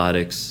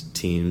robotics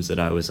teams that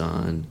I was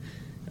on.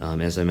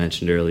 As I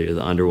mentioned earlier,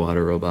 the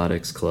Underwater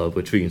Robotics Club,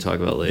 which we can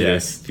talk about later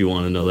if you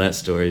want to know that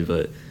story.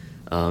 But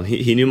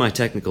he knew my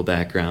technical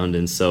background,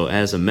 and so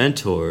as a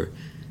mentor,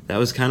 that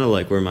was kind of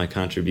like where my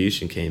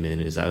contribution came in,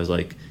 is I was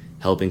like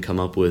helping come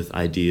up with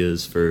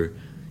ideas for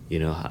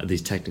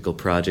these technical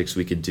projects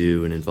we could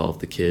do and involve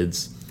the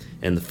kids.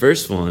 And the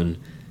first one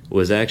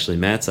was actually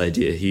Matt's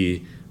idea.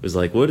 He was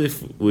like, what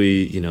if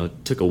we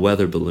took a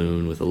weather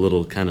balloon with a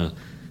little kind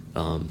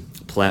of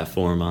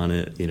platform on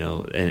it,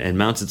 and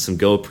mounted some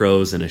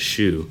GoPros and a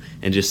shoe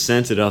and just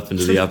sent it up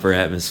into the upper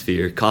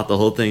atmosphere, caught the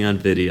whole thing on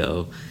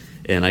video,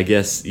 and I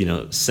guess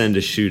send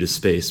a shoe to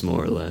space,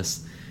 more or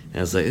less. And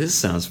I was like, this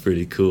sounds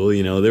pretty cool.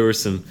 There were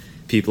some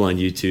people on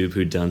YouTube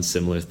who'd done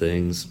similar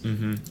things.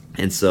 Mm-hmm.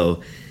 And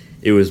so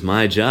it was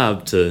my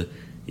job to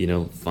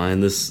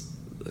find this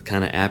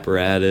kind of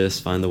apparatus,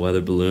 find the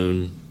weather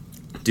balloon,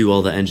 do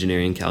all the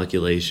engineering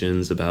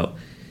calculations about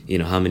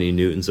how many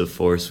newtons of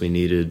force we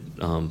needed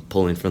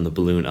pulling from the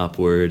balloon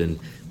upward. And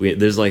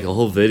there's like a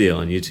whole video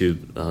on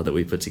YouTube that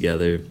we put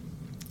together,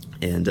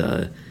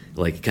 and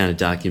like kind of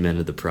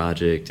documented the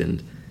project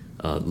and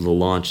the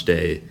launch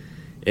day.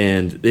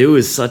 And it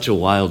was such a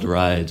wild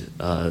ride,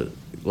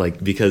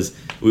 because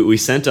we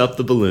sent up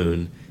the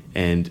balloon,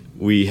 and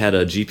we had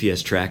a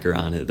GPS tracker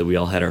on it that we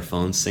all had our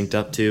phones synced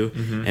up to.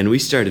 Mm-hmm. And we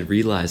started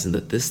realizing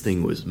that this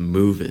thing was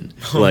moving.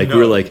 We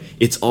were like,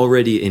 it's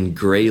already in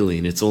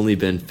Grayling. It's only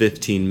been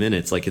 15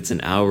 minutes. Like, it's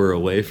an hour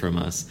away from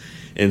us.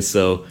 And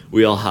so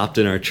we all hopped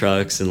in our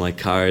trucks and like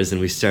cars, and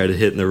we started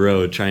hitting the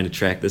road trying to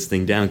track this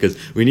thing down, because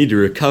we need to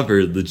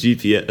recover the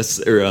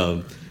GPS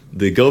or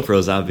the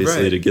GoPros,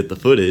 obviously, to get the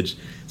footage.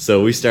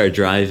 So we started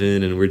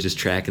driving, and we're just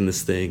tracking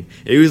this thing.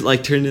 It was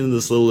like turned into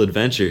this little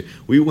adventure.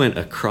 We went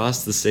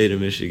across the state of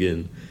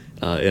Michigan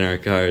in our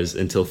cars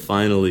until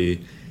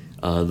finally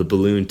the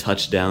balloon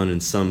touched down in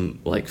some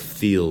like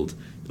field.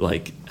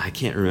 Like, I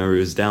can't remember.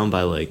 It was down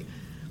by like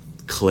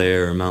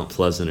Clare or Mount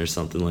Pleasant or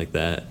something like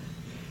that.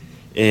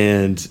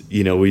 And,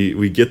 you know,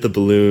 we get the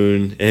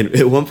balloon, and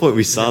at one point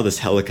we saw this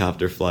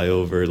helicopter fly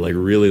over, like,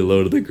 really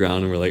low to the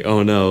ground, and we're like,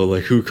 oh no,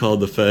 like, who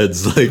called the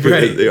feds? Like,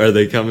 right. are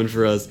they coming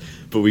for us?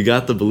 But we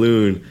got the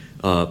balloon,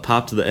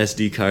 popped the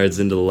SD cards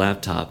into the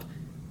laptop,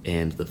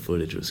 and the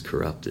footage was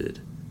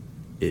corrupted.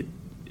 It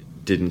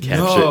didn't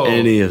capture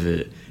any of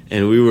it,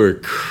 and we were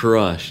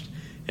crushed.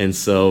 And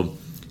so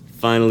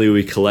finally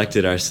we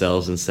collected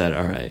ourselves and said,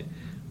 all right,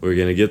 we're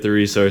going to get the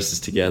resources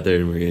together,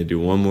 and we're going to do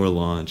one more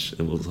launch,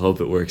 and we'll hope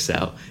it works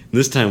out. And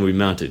this time we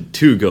mounted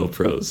 2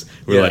 GoPros.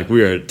 We're like,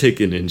 we are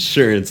taking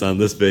insurance on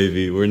this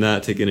baby. We're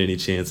not taking any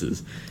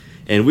chances.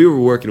 And we were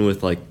working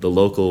with, like, the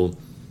local,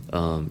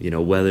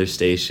 weather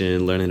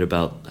station, learning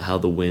about how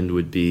the wind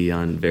would be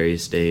on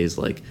various days,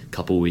 like a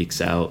couple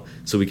weeks out,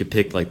 so we could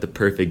pick, like, the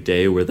perfect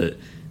day where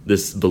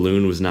this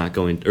balloon was not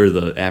going, or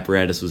the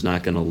apparatus was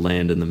not going to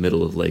land in the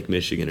middle of Lake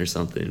Michigan or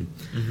something.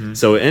 Mm-hmm.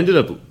 So it ended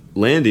up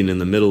landing in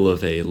the middle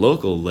of a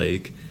local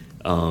lake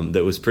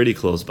that was pretty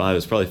close by. It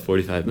was probably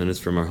 45 minutes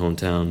from our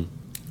hometown.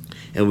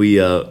 And we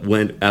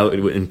went out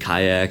in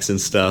kayaks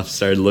and stuff,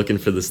 started looking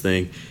for this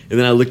thing. And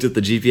then I looked at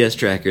the GPS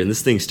tracker, and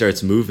this thing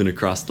starts moving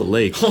across the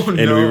lake. Oh,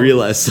 no. And we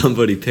realized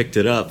somebody picked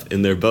it up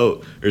in their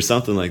boat or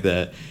something like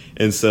that.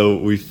 And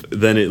so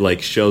then it,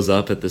 like, shows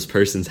up at this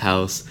person's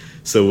house.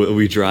 So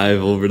we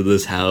drive over to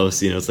this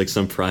house, it's like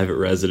some private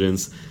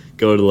residence,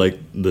 go to, like,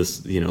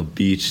 this,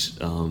 beach.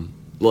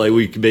 Like,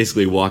 we could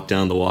basically walk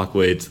down the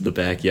walkway to the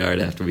backyard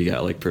after we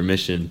got, like,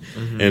 permission,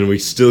 and we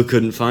still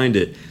couldn't find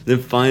it. Then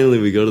finally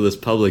we go to this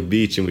public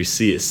beach, and we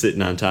see it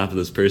sitting on top of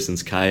this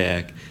person's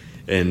kayak,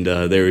 and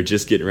they were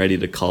just getting ready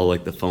to call,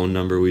 like, the phone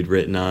number we'd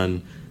written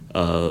on,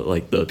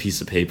 like, the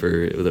piece of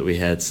paper that we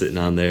had sitting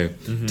on there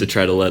to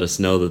try to let us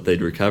know that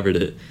they'd recovered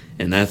it.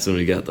 And that's when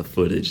we got the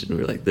footage, and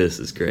we were like, this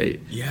is great.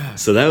 Yeah.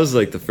 So that was,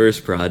 like, the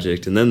first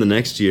project. And then the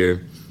next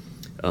year,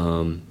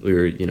 we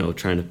were,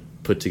 trying to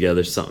put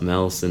together something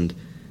else, and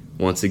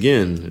once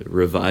again,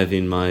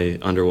 reviving my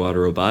underwater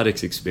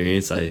robotics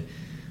experience,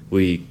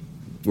 we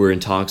were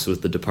in talks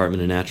with the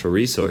Department of Natural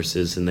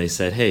Resources, and they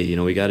said, hey,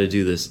 we got to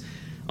do this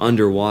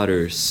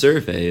underwater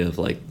survey of,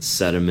 like,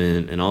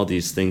 sediment and all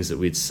these things that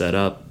we'd set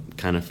up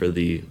kind of for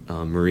the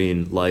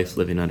marine life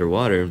living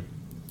underwater.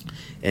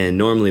 And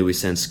normally we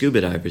send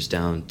scuba divers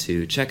down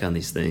to check on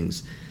these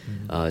things,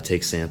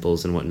 take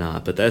samples and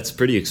whatnot, but that's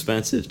pretty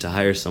expensive to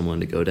hire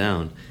someone to go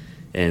down.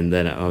 And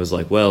then I was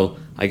like, well,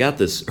 I got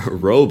this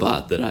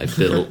robot that I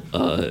built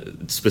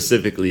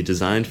specifically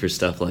designed for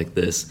stuff like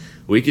this.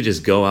 We could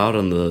just go out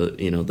on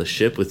the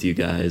ship with you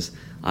guys.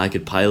 I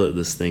could pilot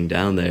this thing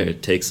down there,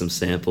 take some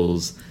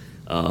samples,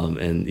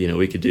 and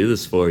we could do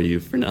this for you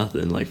for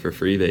nothing, like for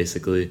free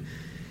basically.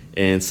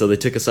 And so they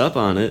took us up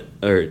on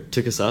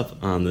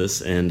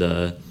this, and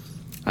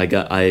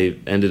I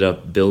ended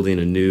up building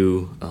a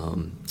new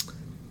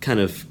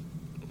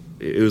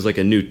it was like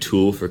a new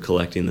tool for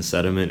collecting the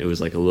sediment. It was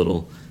like a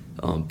little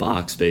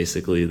box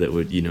basically that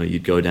would,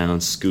 you'd go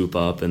down, scoop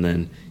up, and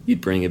then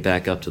you'd bring it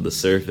back up to the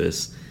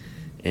surface,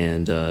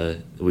 and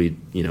we'd,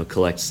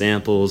 collect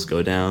samples,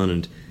 go down,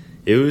 and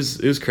it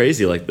was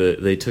crazy. Like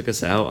they took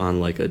us out on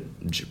like a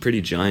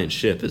pretty giant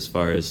ship as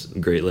far as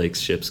Great Lakes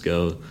ships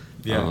go,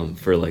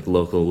 for like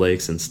local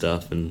lakes and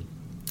stuff, and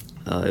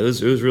it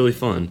was really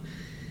fun.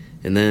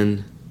 And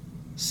then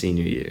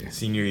Senior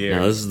year.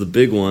 Now this is the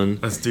big one.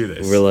 Let's do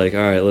this. We're like, all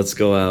right, let's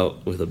go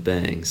out with a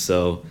bang.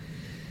 So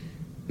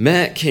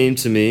Matt came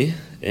to me,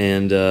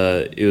 and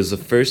it was the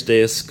first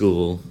day of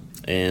school.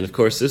 And of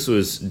course, this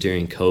was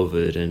during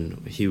COVID,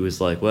 and he was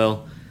like,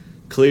 well,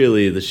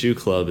 clearly the shoe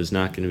club is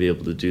not going to be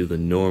able to do the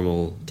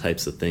normal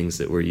types of things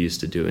that we're used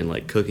to doing,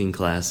 like cooking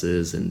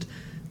classes and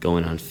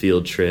going on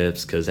field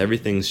trips, because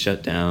everything's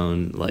shut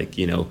down. Like,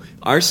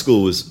 our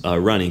school was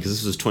running, because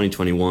this was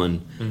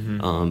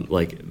 2021,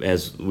 like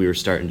as we were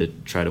starting to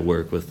try to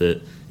work with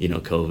it,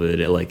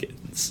 COVID, like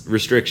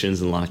restrictions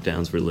and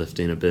lockdowns were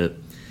lifting a bit.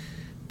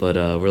 But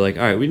we're like,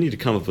 all right, we need to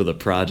come up with a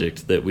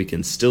project that we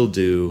can still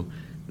do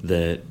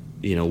that,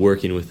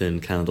 working within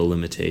kind of the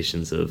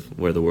limitations of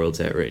where the world's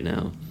at right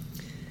now.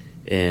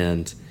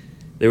 And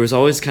there was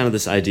always kind of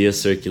this idea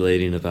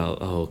circulating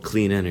about,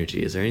 clean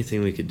energy. Is there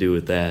anything we could do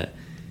with that?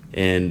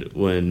 And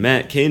when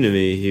Matt came to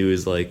me, he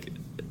was like,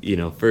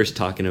 first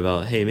talking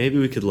about, hey, maybe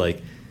we could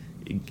like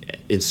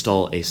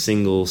install a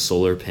single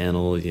solar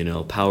panel,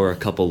 power a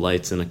couple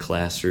lights in a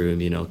classroom,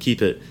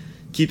 keep it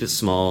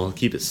small,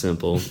 keep it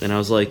simple. And I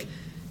was like,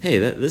 hey,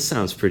 this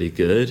sounds pretty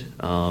good.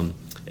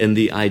 And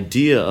the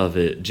idea of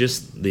it,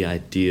 just the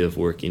idea of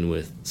working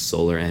with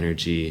solar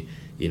energy,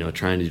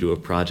 trying to do a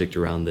project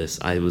around this,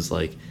 I was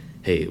like,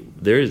 hey,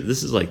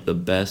 this is like the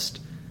best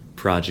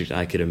project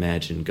I could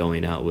imagine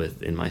going out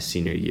with in my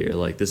senior year.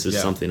 Like, this is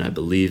something I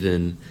believe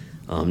in,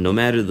 no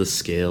matter the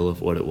scale of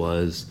what it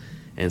was.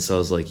 And so I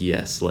was like,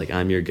 yes, like,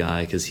 I'm your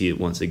guy, because he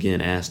once again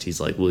asked, he's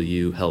like, will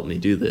you help me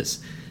do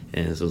this?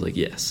 And so I was like,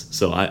 yes.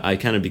 So I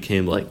kind of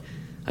became like,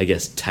 I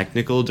guess,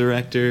 technical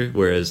director,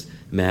 whereas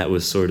Matt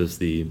was sort of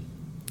the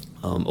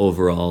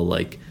overall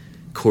like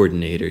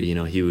coordinator.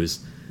 He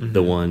was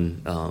the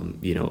one,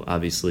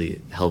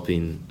 obviously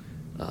helping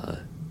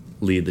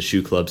lead the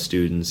shoe club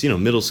students,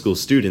 middle school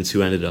students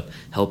who ended up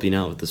helping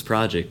out with this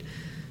project.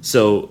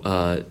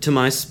 So to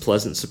my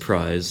pleasant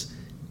surprise,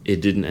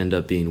 it didn't end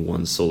up being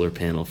one solar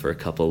panel for a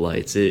couple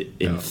lights. It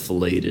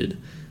inflated.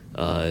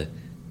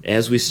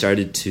 As we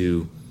started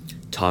to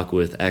talk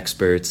with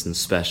experts and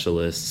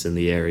specialists in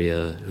the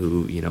area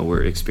who,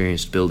 were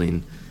experienced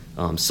building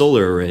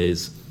solar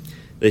arrays,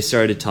 they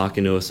started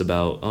talking to us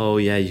about, oh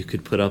yeah, you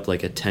could put up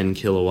like a 10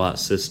 kilowatt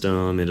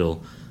system.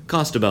 It'll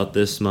cost about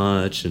this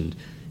much, and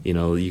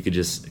you could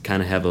just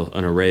kind of have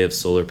an array of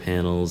solar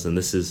panels, and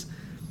this is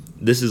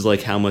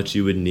like how much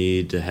you would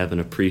need to have an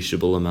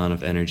appreciable amount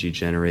of energy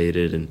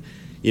generated. And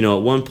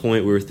at one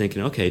point we were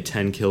thinking, okay,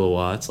 10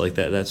 kilowatts, like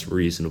that's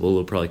reasonable.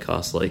 It'll probably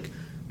cost like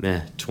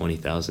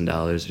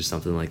 $20,000 or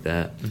something like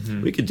that.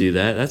 Mm-hmm. We could do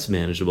that. That's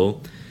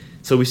manageable.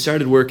 So we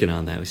started working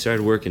on that. We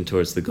started working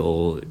towards the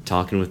goal,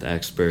 talking with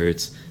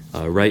experts,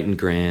 writing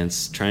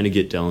grants, trying to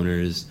get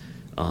donors.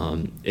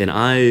 And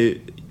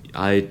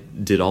I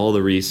did all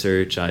the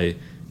research. I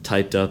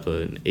typed up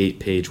an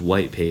 8-page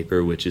white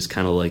paper, which is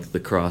kind of like the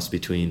cross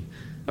between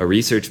a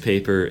research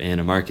paper and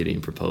a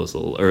marketing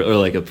proposal, or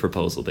like a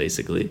proposal,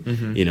 basically.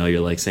 Mm-hmm. You're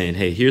like saying,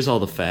 hey, here's all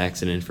the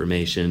facts and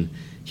information.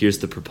 Here's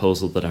the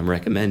proposal that I'm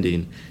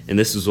recommending. And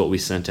this is what we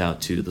sent out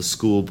to the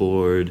school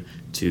board,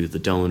 to the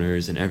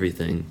donors, and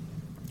everything.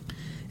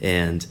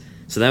 And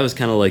so that was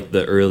kind of like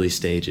the early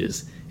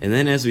stages. And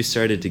then as we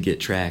started to get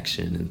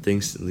traction and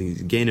things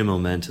gaining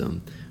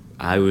momentum,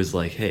 I was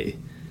like, hey,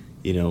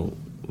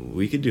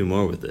 we could do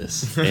more with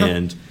this.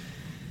 And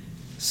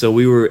so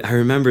I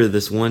remember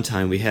this one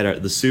time we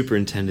had the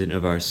superintendent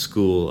of our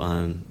school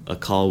on a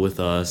call with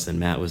us, and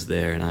Matt was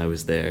there and I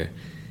was there.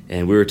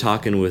 And we were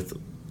talking with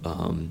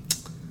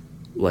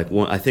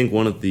I think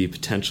one of the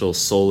potential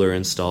solar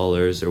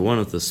installers or one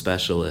of the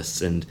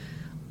specialists, and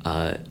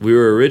we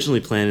were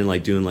originally planning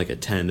like doing like a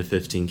 10 to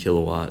 15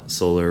 kilowatt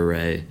solar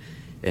array,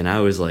 and I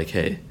was like,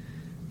 hey,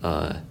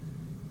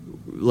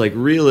 like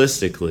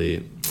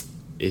realistically,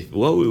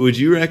 what would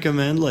you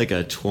recommend, like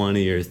a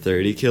 20 or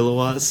 30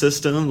 kilowatt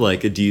system?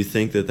 Like, do you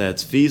think that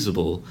that's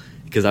feasible?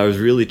 Because I was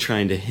really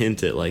trying to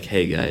hint at like,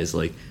 hey guys,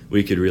 like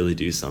we could really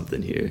do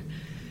something here.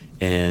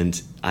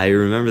 And I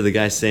remember the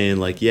guy saying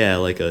like, yeah,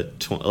 like a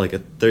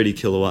 30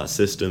 kilowatt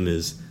system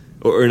is,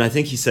 and I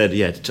think he said,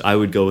 yeah, I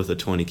would go with a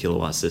 20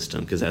 kilowatt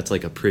system because that's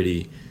like a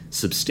pretty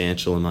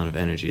substantial amount of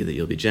energy that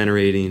you'll be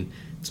generating.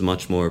 It's a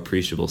much more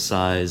appreciable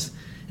size.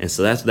 And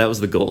so that was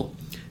the goal.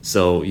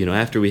 So,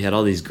 after we had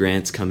all these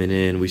grants coming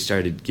in, we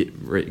started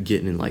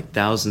getting in like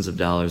thousands of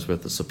dollars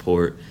worth of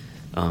support.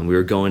 We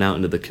were going out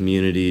into the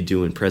community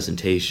doing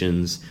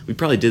presentations. We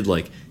probably did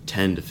like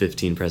 10 to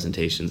 15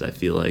 presentations, I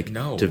feel like,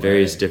 to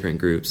various different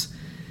groups.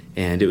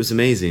 And it was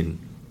amazing.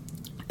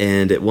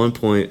 And at one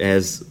point,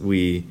 as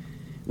we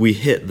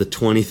hit the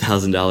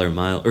 $20,000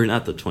 mile, or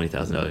not the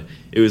 $20,000,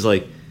 it was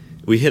like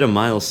we hit a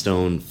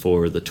milestone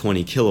for the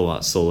 20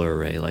 kilowatt solar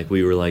array. Like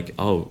we were like,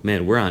 oh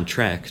man, we're on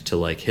track to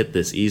like hit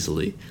this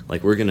easily.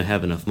 Like we're going to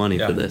have enough money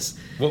for this.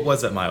 What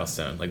was that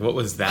milestone? Like what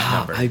was that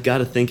number? I got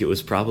to think it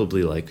was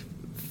probably like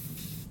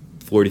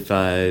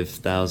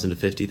 45,000 to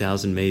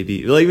 50,000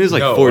 maybe. Like it was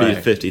like 40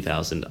 to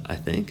 50,000, I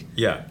think.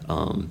 Yeah.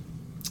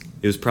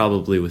 It was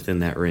probably within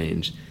that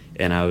range.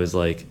 And I was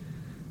like,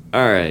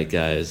 all right,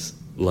 guys,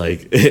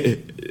 like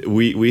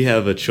we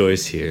have a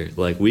choice here.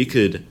 Like we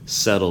could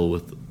settle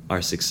with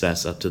our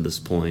success up to this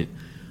point,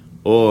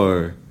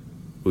 or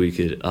we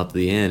could up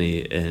the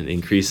ante and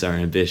increase our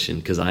ambition,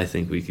 because I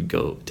think we could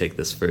go take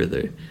this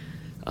further.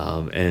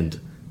 And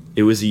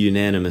it was a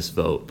unanimous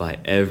vote by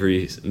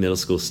every middle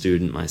school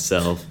student,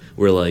 myself.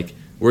 We're like,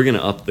 we're going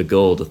to up the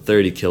goal to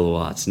 30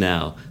 kilowatts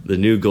now. The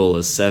new goal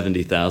is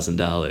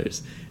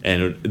 $70,000.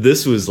 And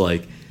this was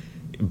like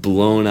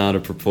blown out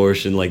of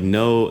proportion. Like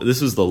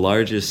this was the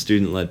largest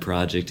student-led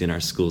project in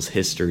our school's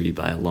history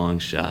by a long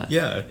shot.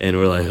 Yeah. And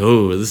we're like,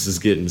 oh, this is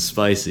getting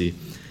spicy.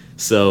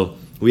 So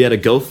we had a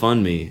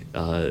GoFundMe.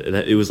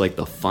 It was like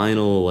the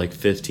final like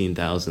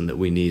 $15,000 that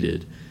we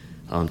needed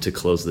to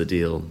close the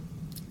deal.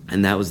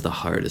 And that was the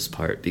hardest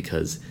part,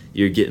 because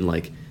you're getting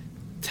like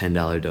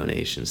 $10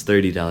 donations,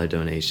 $30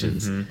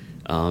 donations,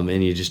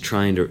 and you're just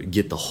trying to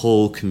get the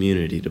whole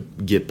community to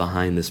get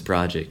behind this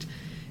project.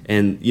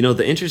 And,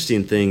 the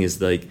interesting thing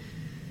is, like,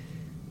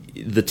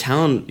 the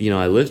town,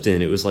 I lived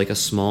in, it was like a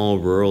small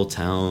rural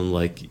town.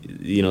 Like,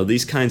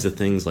 these kinds of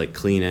things like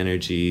clean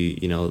energy,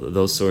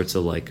 those sorts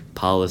of, like,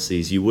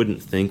 policies, you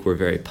wouldn't think were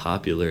very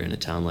popular in a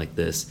town like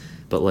this.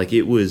 But, like,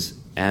 it was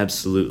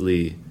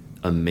absolutely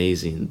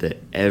amazing that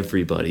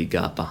everybody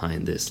got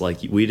behind this.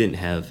 Like, we didn't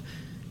have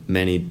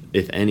many,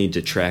 if any,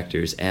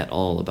 detractors at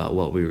all about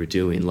what we were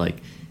doing.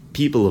 Like,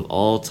 people of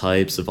all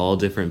types, of all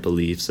different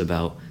beliefs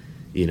about,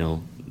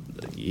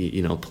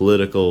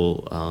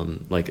 political,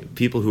 like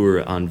people who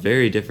were on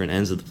very different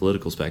ends of the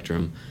political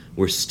spectrum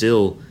were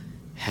still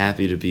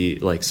happy to be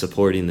like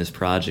supporting this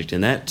project.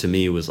 And that to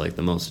me was like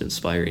the most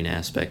inspiring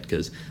aspect,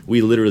 because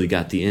we literally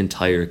got the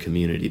entire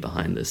community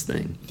behind this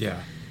thing.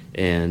 Yeah.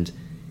 And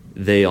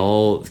they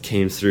all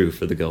came through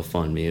for the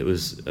GoFundMe. It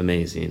was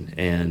amazing.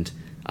 And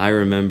I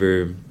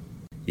remember,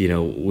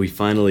 we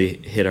finally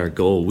hit our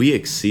goal. We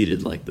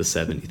exceeded like the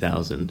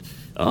 70,000,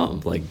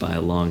 like by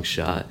a long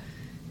shot.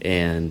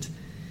 And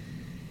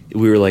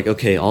we were like,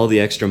 okay, all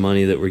the extra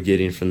money that we're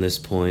getting from this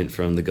point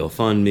from the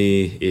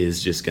GoFundMe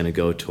is just going to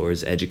go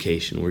towards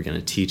education. We're going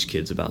to teach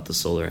kids about the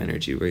solar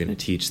energy. We're going to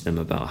teach them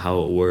about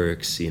how it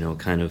works,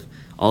 kind of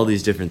all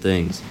these different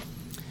things.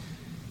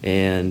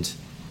 And,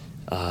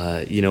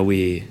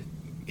 we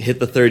hit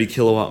the 30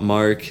 kilowatt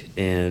mark.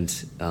 And,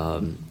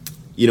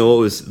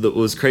 what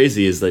was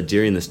crazy is that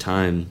during this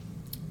time,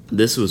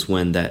 this was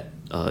when that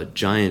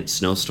giant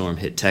snowstorm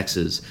hit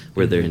Texas,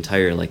 where their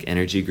entire like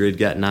energy grid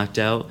got knocked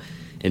out.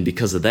 And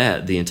because of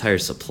that, the entire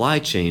supply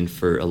chain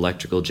for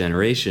electrical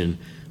generation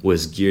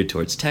was geared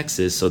towards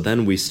Texas. So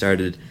then we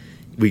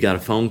got a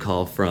phone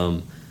call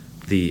from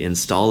the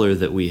installer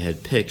that we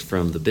had picked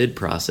from the bid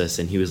process,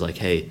 and he was like,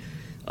 hey,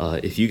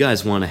 if you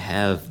guys want to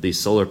have these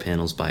solar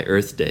panels by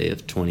Earth Day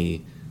of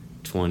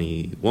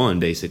 2021,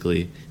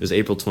 basically, it was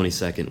April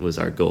 22nd was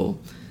our goal.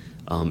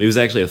 It was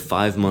actually a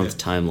 5-month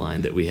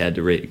timeline that we had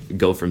to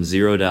go from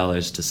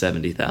 $0 to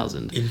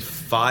 70,000 in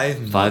 5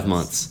 months. 5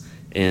 months,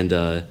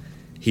 and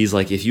he's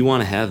like, if you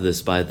want to have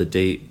this by the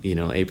date,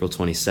 April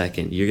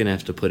 22nd, you're gonna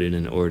have to put it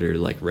in order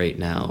like right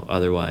now.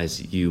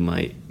 Otherwise, you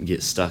might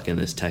get stuck in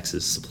this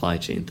Texas supply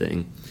chain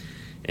thing.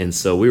 And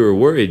so we were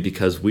worried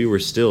because we were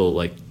still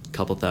like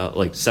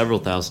several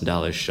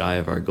 $1,000s shy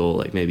of our goal,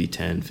 like maybe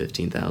 10,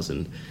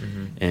 15,000.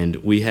 Mm-hmm. And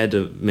we had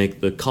to make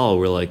the call.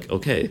 We're like,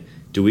 okay,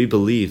 do we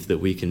believe that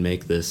we can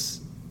make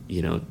this,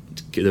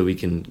 that we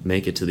can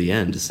make it to the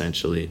end,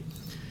 essentially?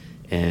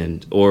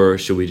 Or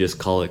should we just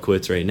call it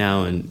quits right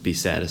now and be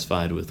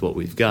satisfied with what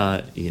we've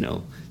got,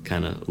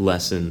 kind of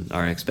lessen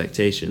our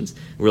expectations?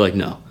 We're like,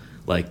 no,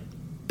 like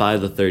buy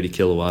the 30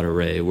 kilowatt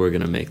array, we're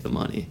going to make the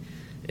money.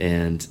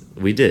 And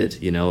we did,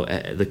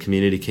 the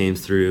community came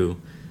through,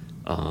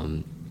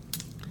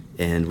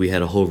 and we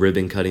had a whole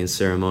ribbon cutting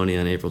ceremony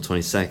on April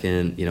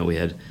 22nd. We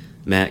had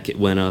Matt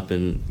went up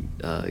and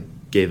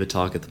gave a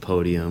talk at the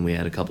podium. We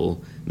had a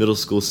couple middle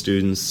school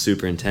students,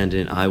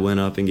 superintendent. I went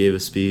up and gave a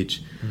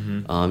speech.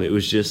 Mm-hmm. It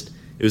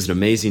was an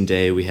amazing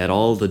day. We had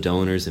all the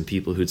donors and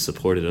people who'd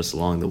supported us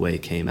along the way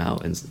came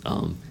out and,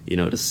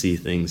 to see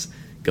things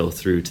go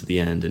through to the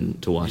end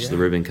and to watch the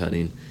ribbon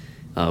cutting.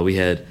 We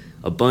had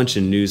a bunch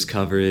of news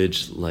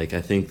coverage, like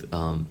I think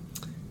 9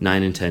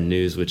 and 10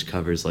 News, which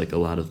covers like a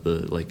lot of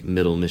the like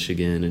middle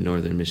Michigan and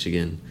northern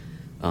Michigan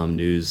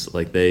news.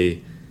 Like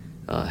they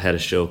had a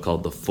show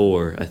called The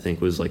Four, I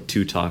think was like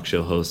 2 talk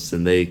show hosts,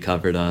 and they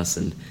covered us,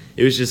 and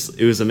it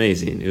was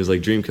amazing. It was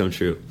like dream come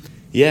true.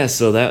 Yeah,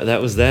 so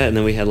that was that, and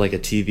then we had like a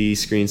TV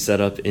screen set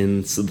up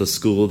in the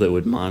school that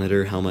would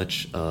monitor how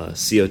much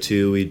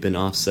CO2 we'd been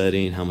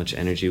offsetting, how much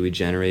energy we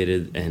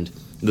generated, and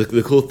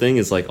the cool thing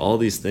is like all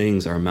these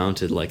things are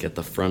mounted like at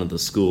the front of the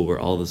school where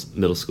all the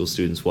middle school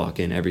students walk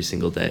in every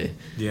single day.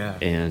 Yeah.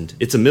 And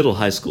it's a middle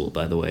high school,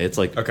 by the way. It's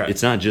like,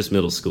 It's not just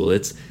middle school.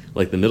 It's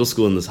like the middle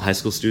school and the high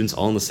school students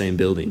all in the same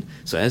building.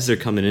 So as they're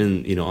coming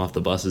in, off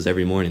the buses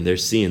every morning, they're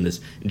seeing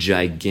this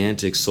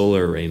gigantic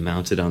solar array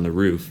mounted on the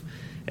roof.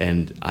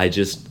 And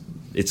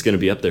it's going to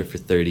be up there for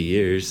 30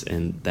 years.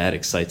 And that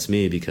excites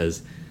me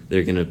because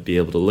they're going to be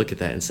able to look at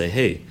that and say,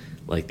 hey,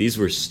 like these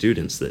were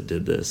students that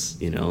did this,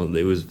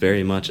 it was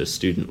very much a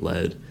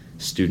student-led,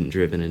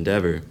 student-driven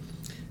endeavor.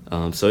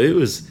 So it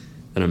was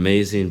an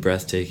amazing,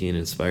 breathtaking,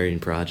 inspiring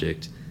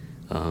project.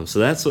 So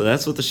that's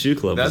what the Shoe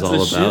Club was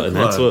all about, and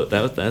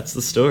that's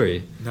the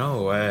story.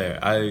 No way!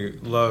 I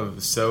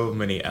love so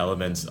many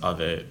elements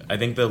of it. I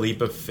think the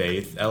leap of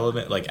faith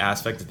element, like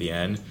aspect at the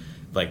end,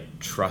 like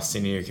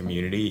trusting in your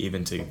community,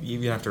 even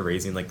after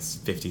raising like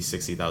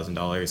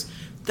 $50,000-$60,000.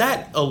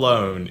 That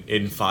alone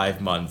in 5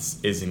 months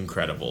is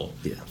incredible.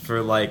 Yeah.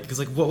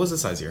 Because what was the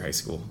size of your high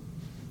school?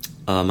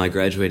 My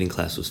graduating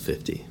class was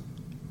 50.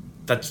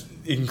 That's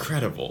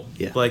incredible.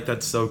 Yeah.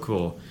 That's so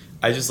cool.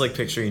 I just like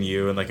picturing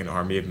you and like an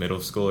army of middle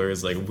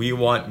schoolers. Like, we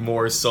want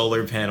more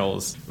solar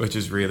panels, which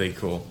is really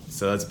cool.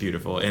 So that's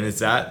beautiful. And is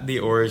that the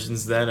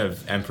origins then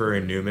of Emperor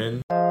and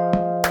Newman?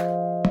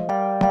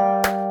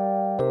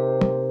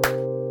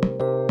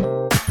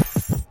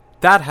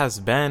 That has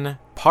been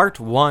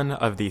part 1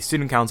 of the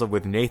Student Council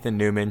with Nathan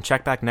Newman.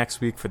 Check back next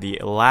week for the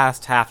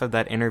last half of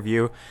that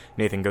interview.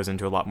 Nathan goes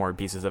into a lot more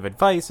pieces of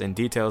advice and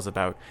details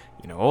about,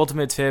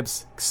 ultimate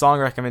tips, song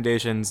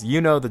recommendations,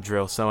 the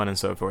drill, so on and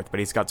so forth. But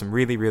he's got some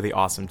really, really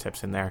awesome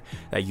tips in there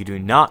that you do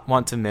not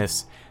want to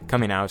miss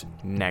coming out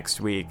next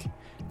week.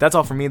 That's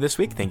all from me this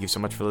week. Thank you so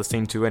much for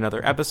listening to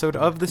another episode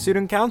of the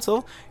Student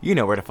Council. You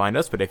know where to find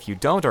us, but if you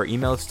don't, our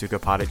email is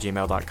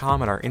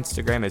stucopod@gmail.com and our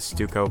Instagram is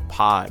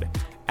stucopod.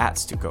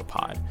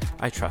 @StucoPod.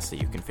 I trust that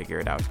you can figure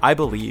it out. I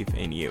believe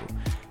in you.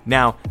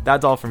 Now,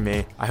 that's all from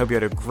me. I hope you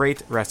had a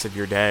great rest of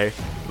your day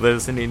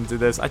listening to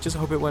this. I just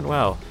hope it went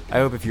well. I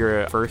hope if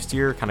you're a first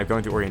year kind of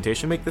going through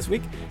orientation week this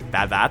week,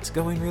 that's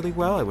going really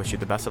well. I wish you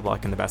the best of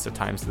luck and the best of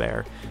times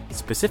there,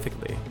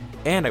 specifically.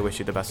 And I wish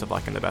you the best of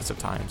luck and the best of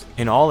times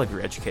in all of your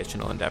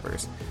educational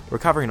endeavors. We're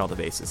covering all the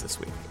bases this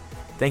week.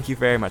 Thank you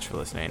very much for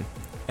listening.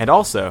 And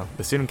also,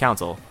 the Student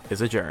Council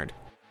is adjourned.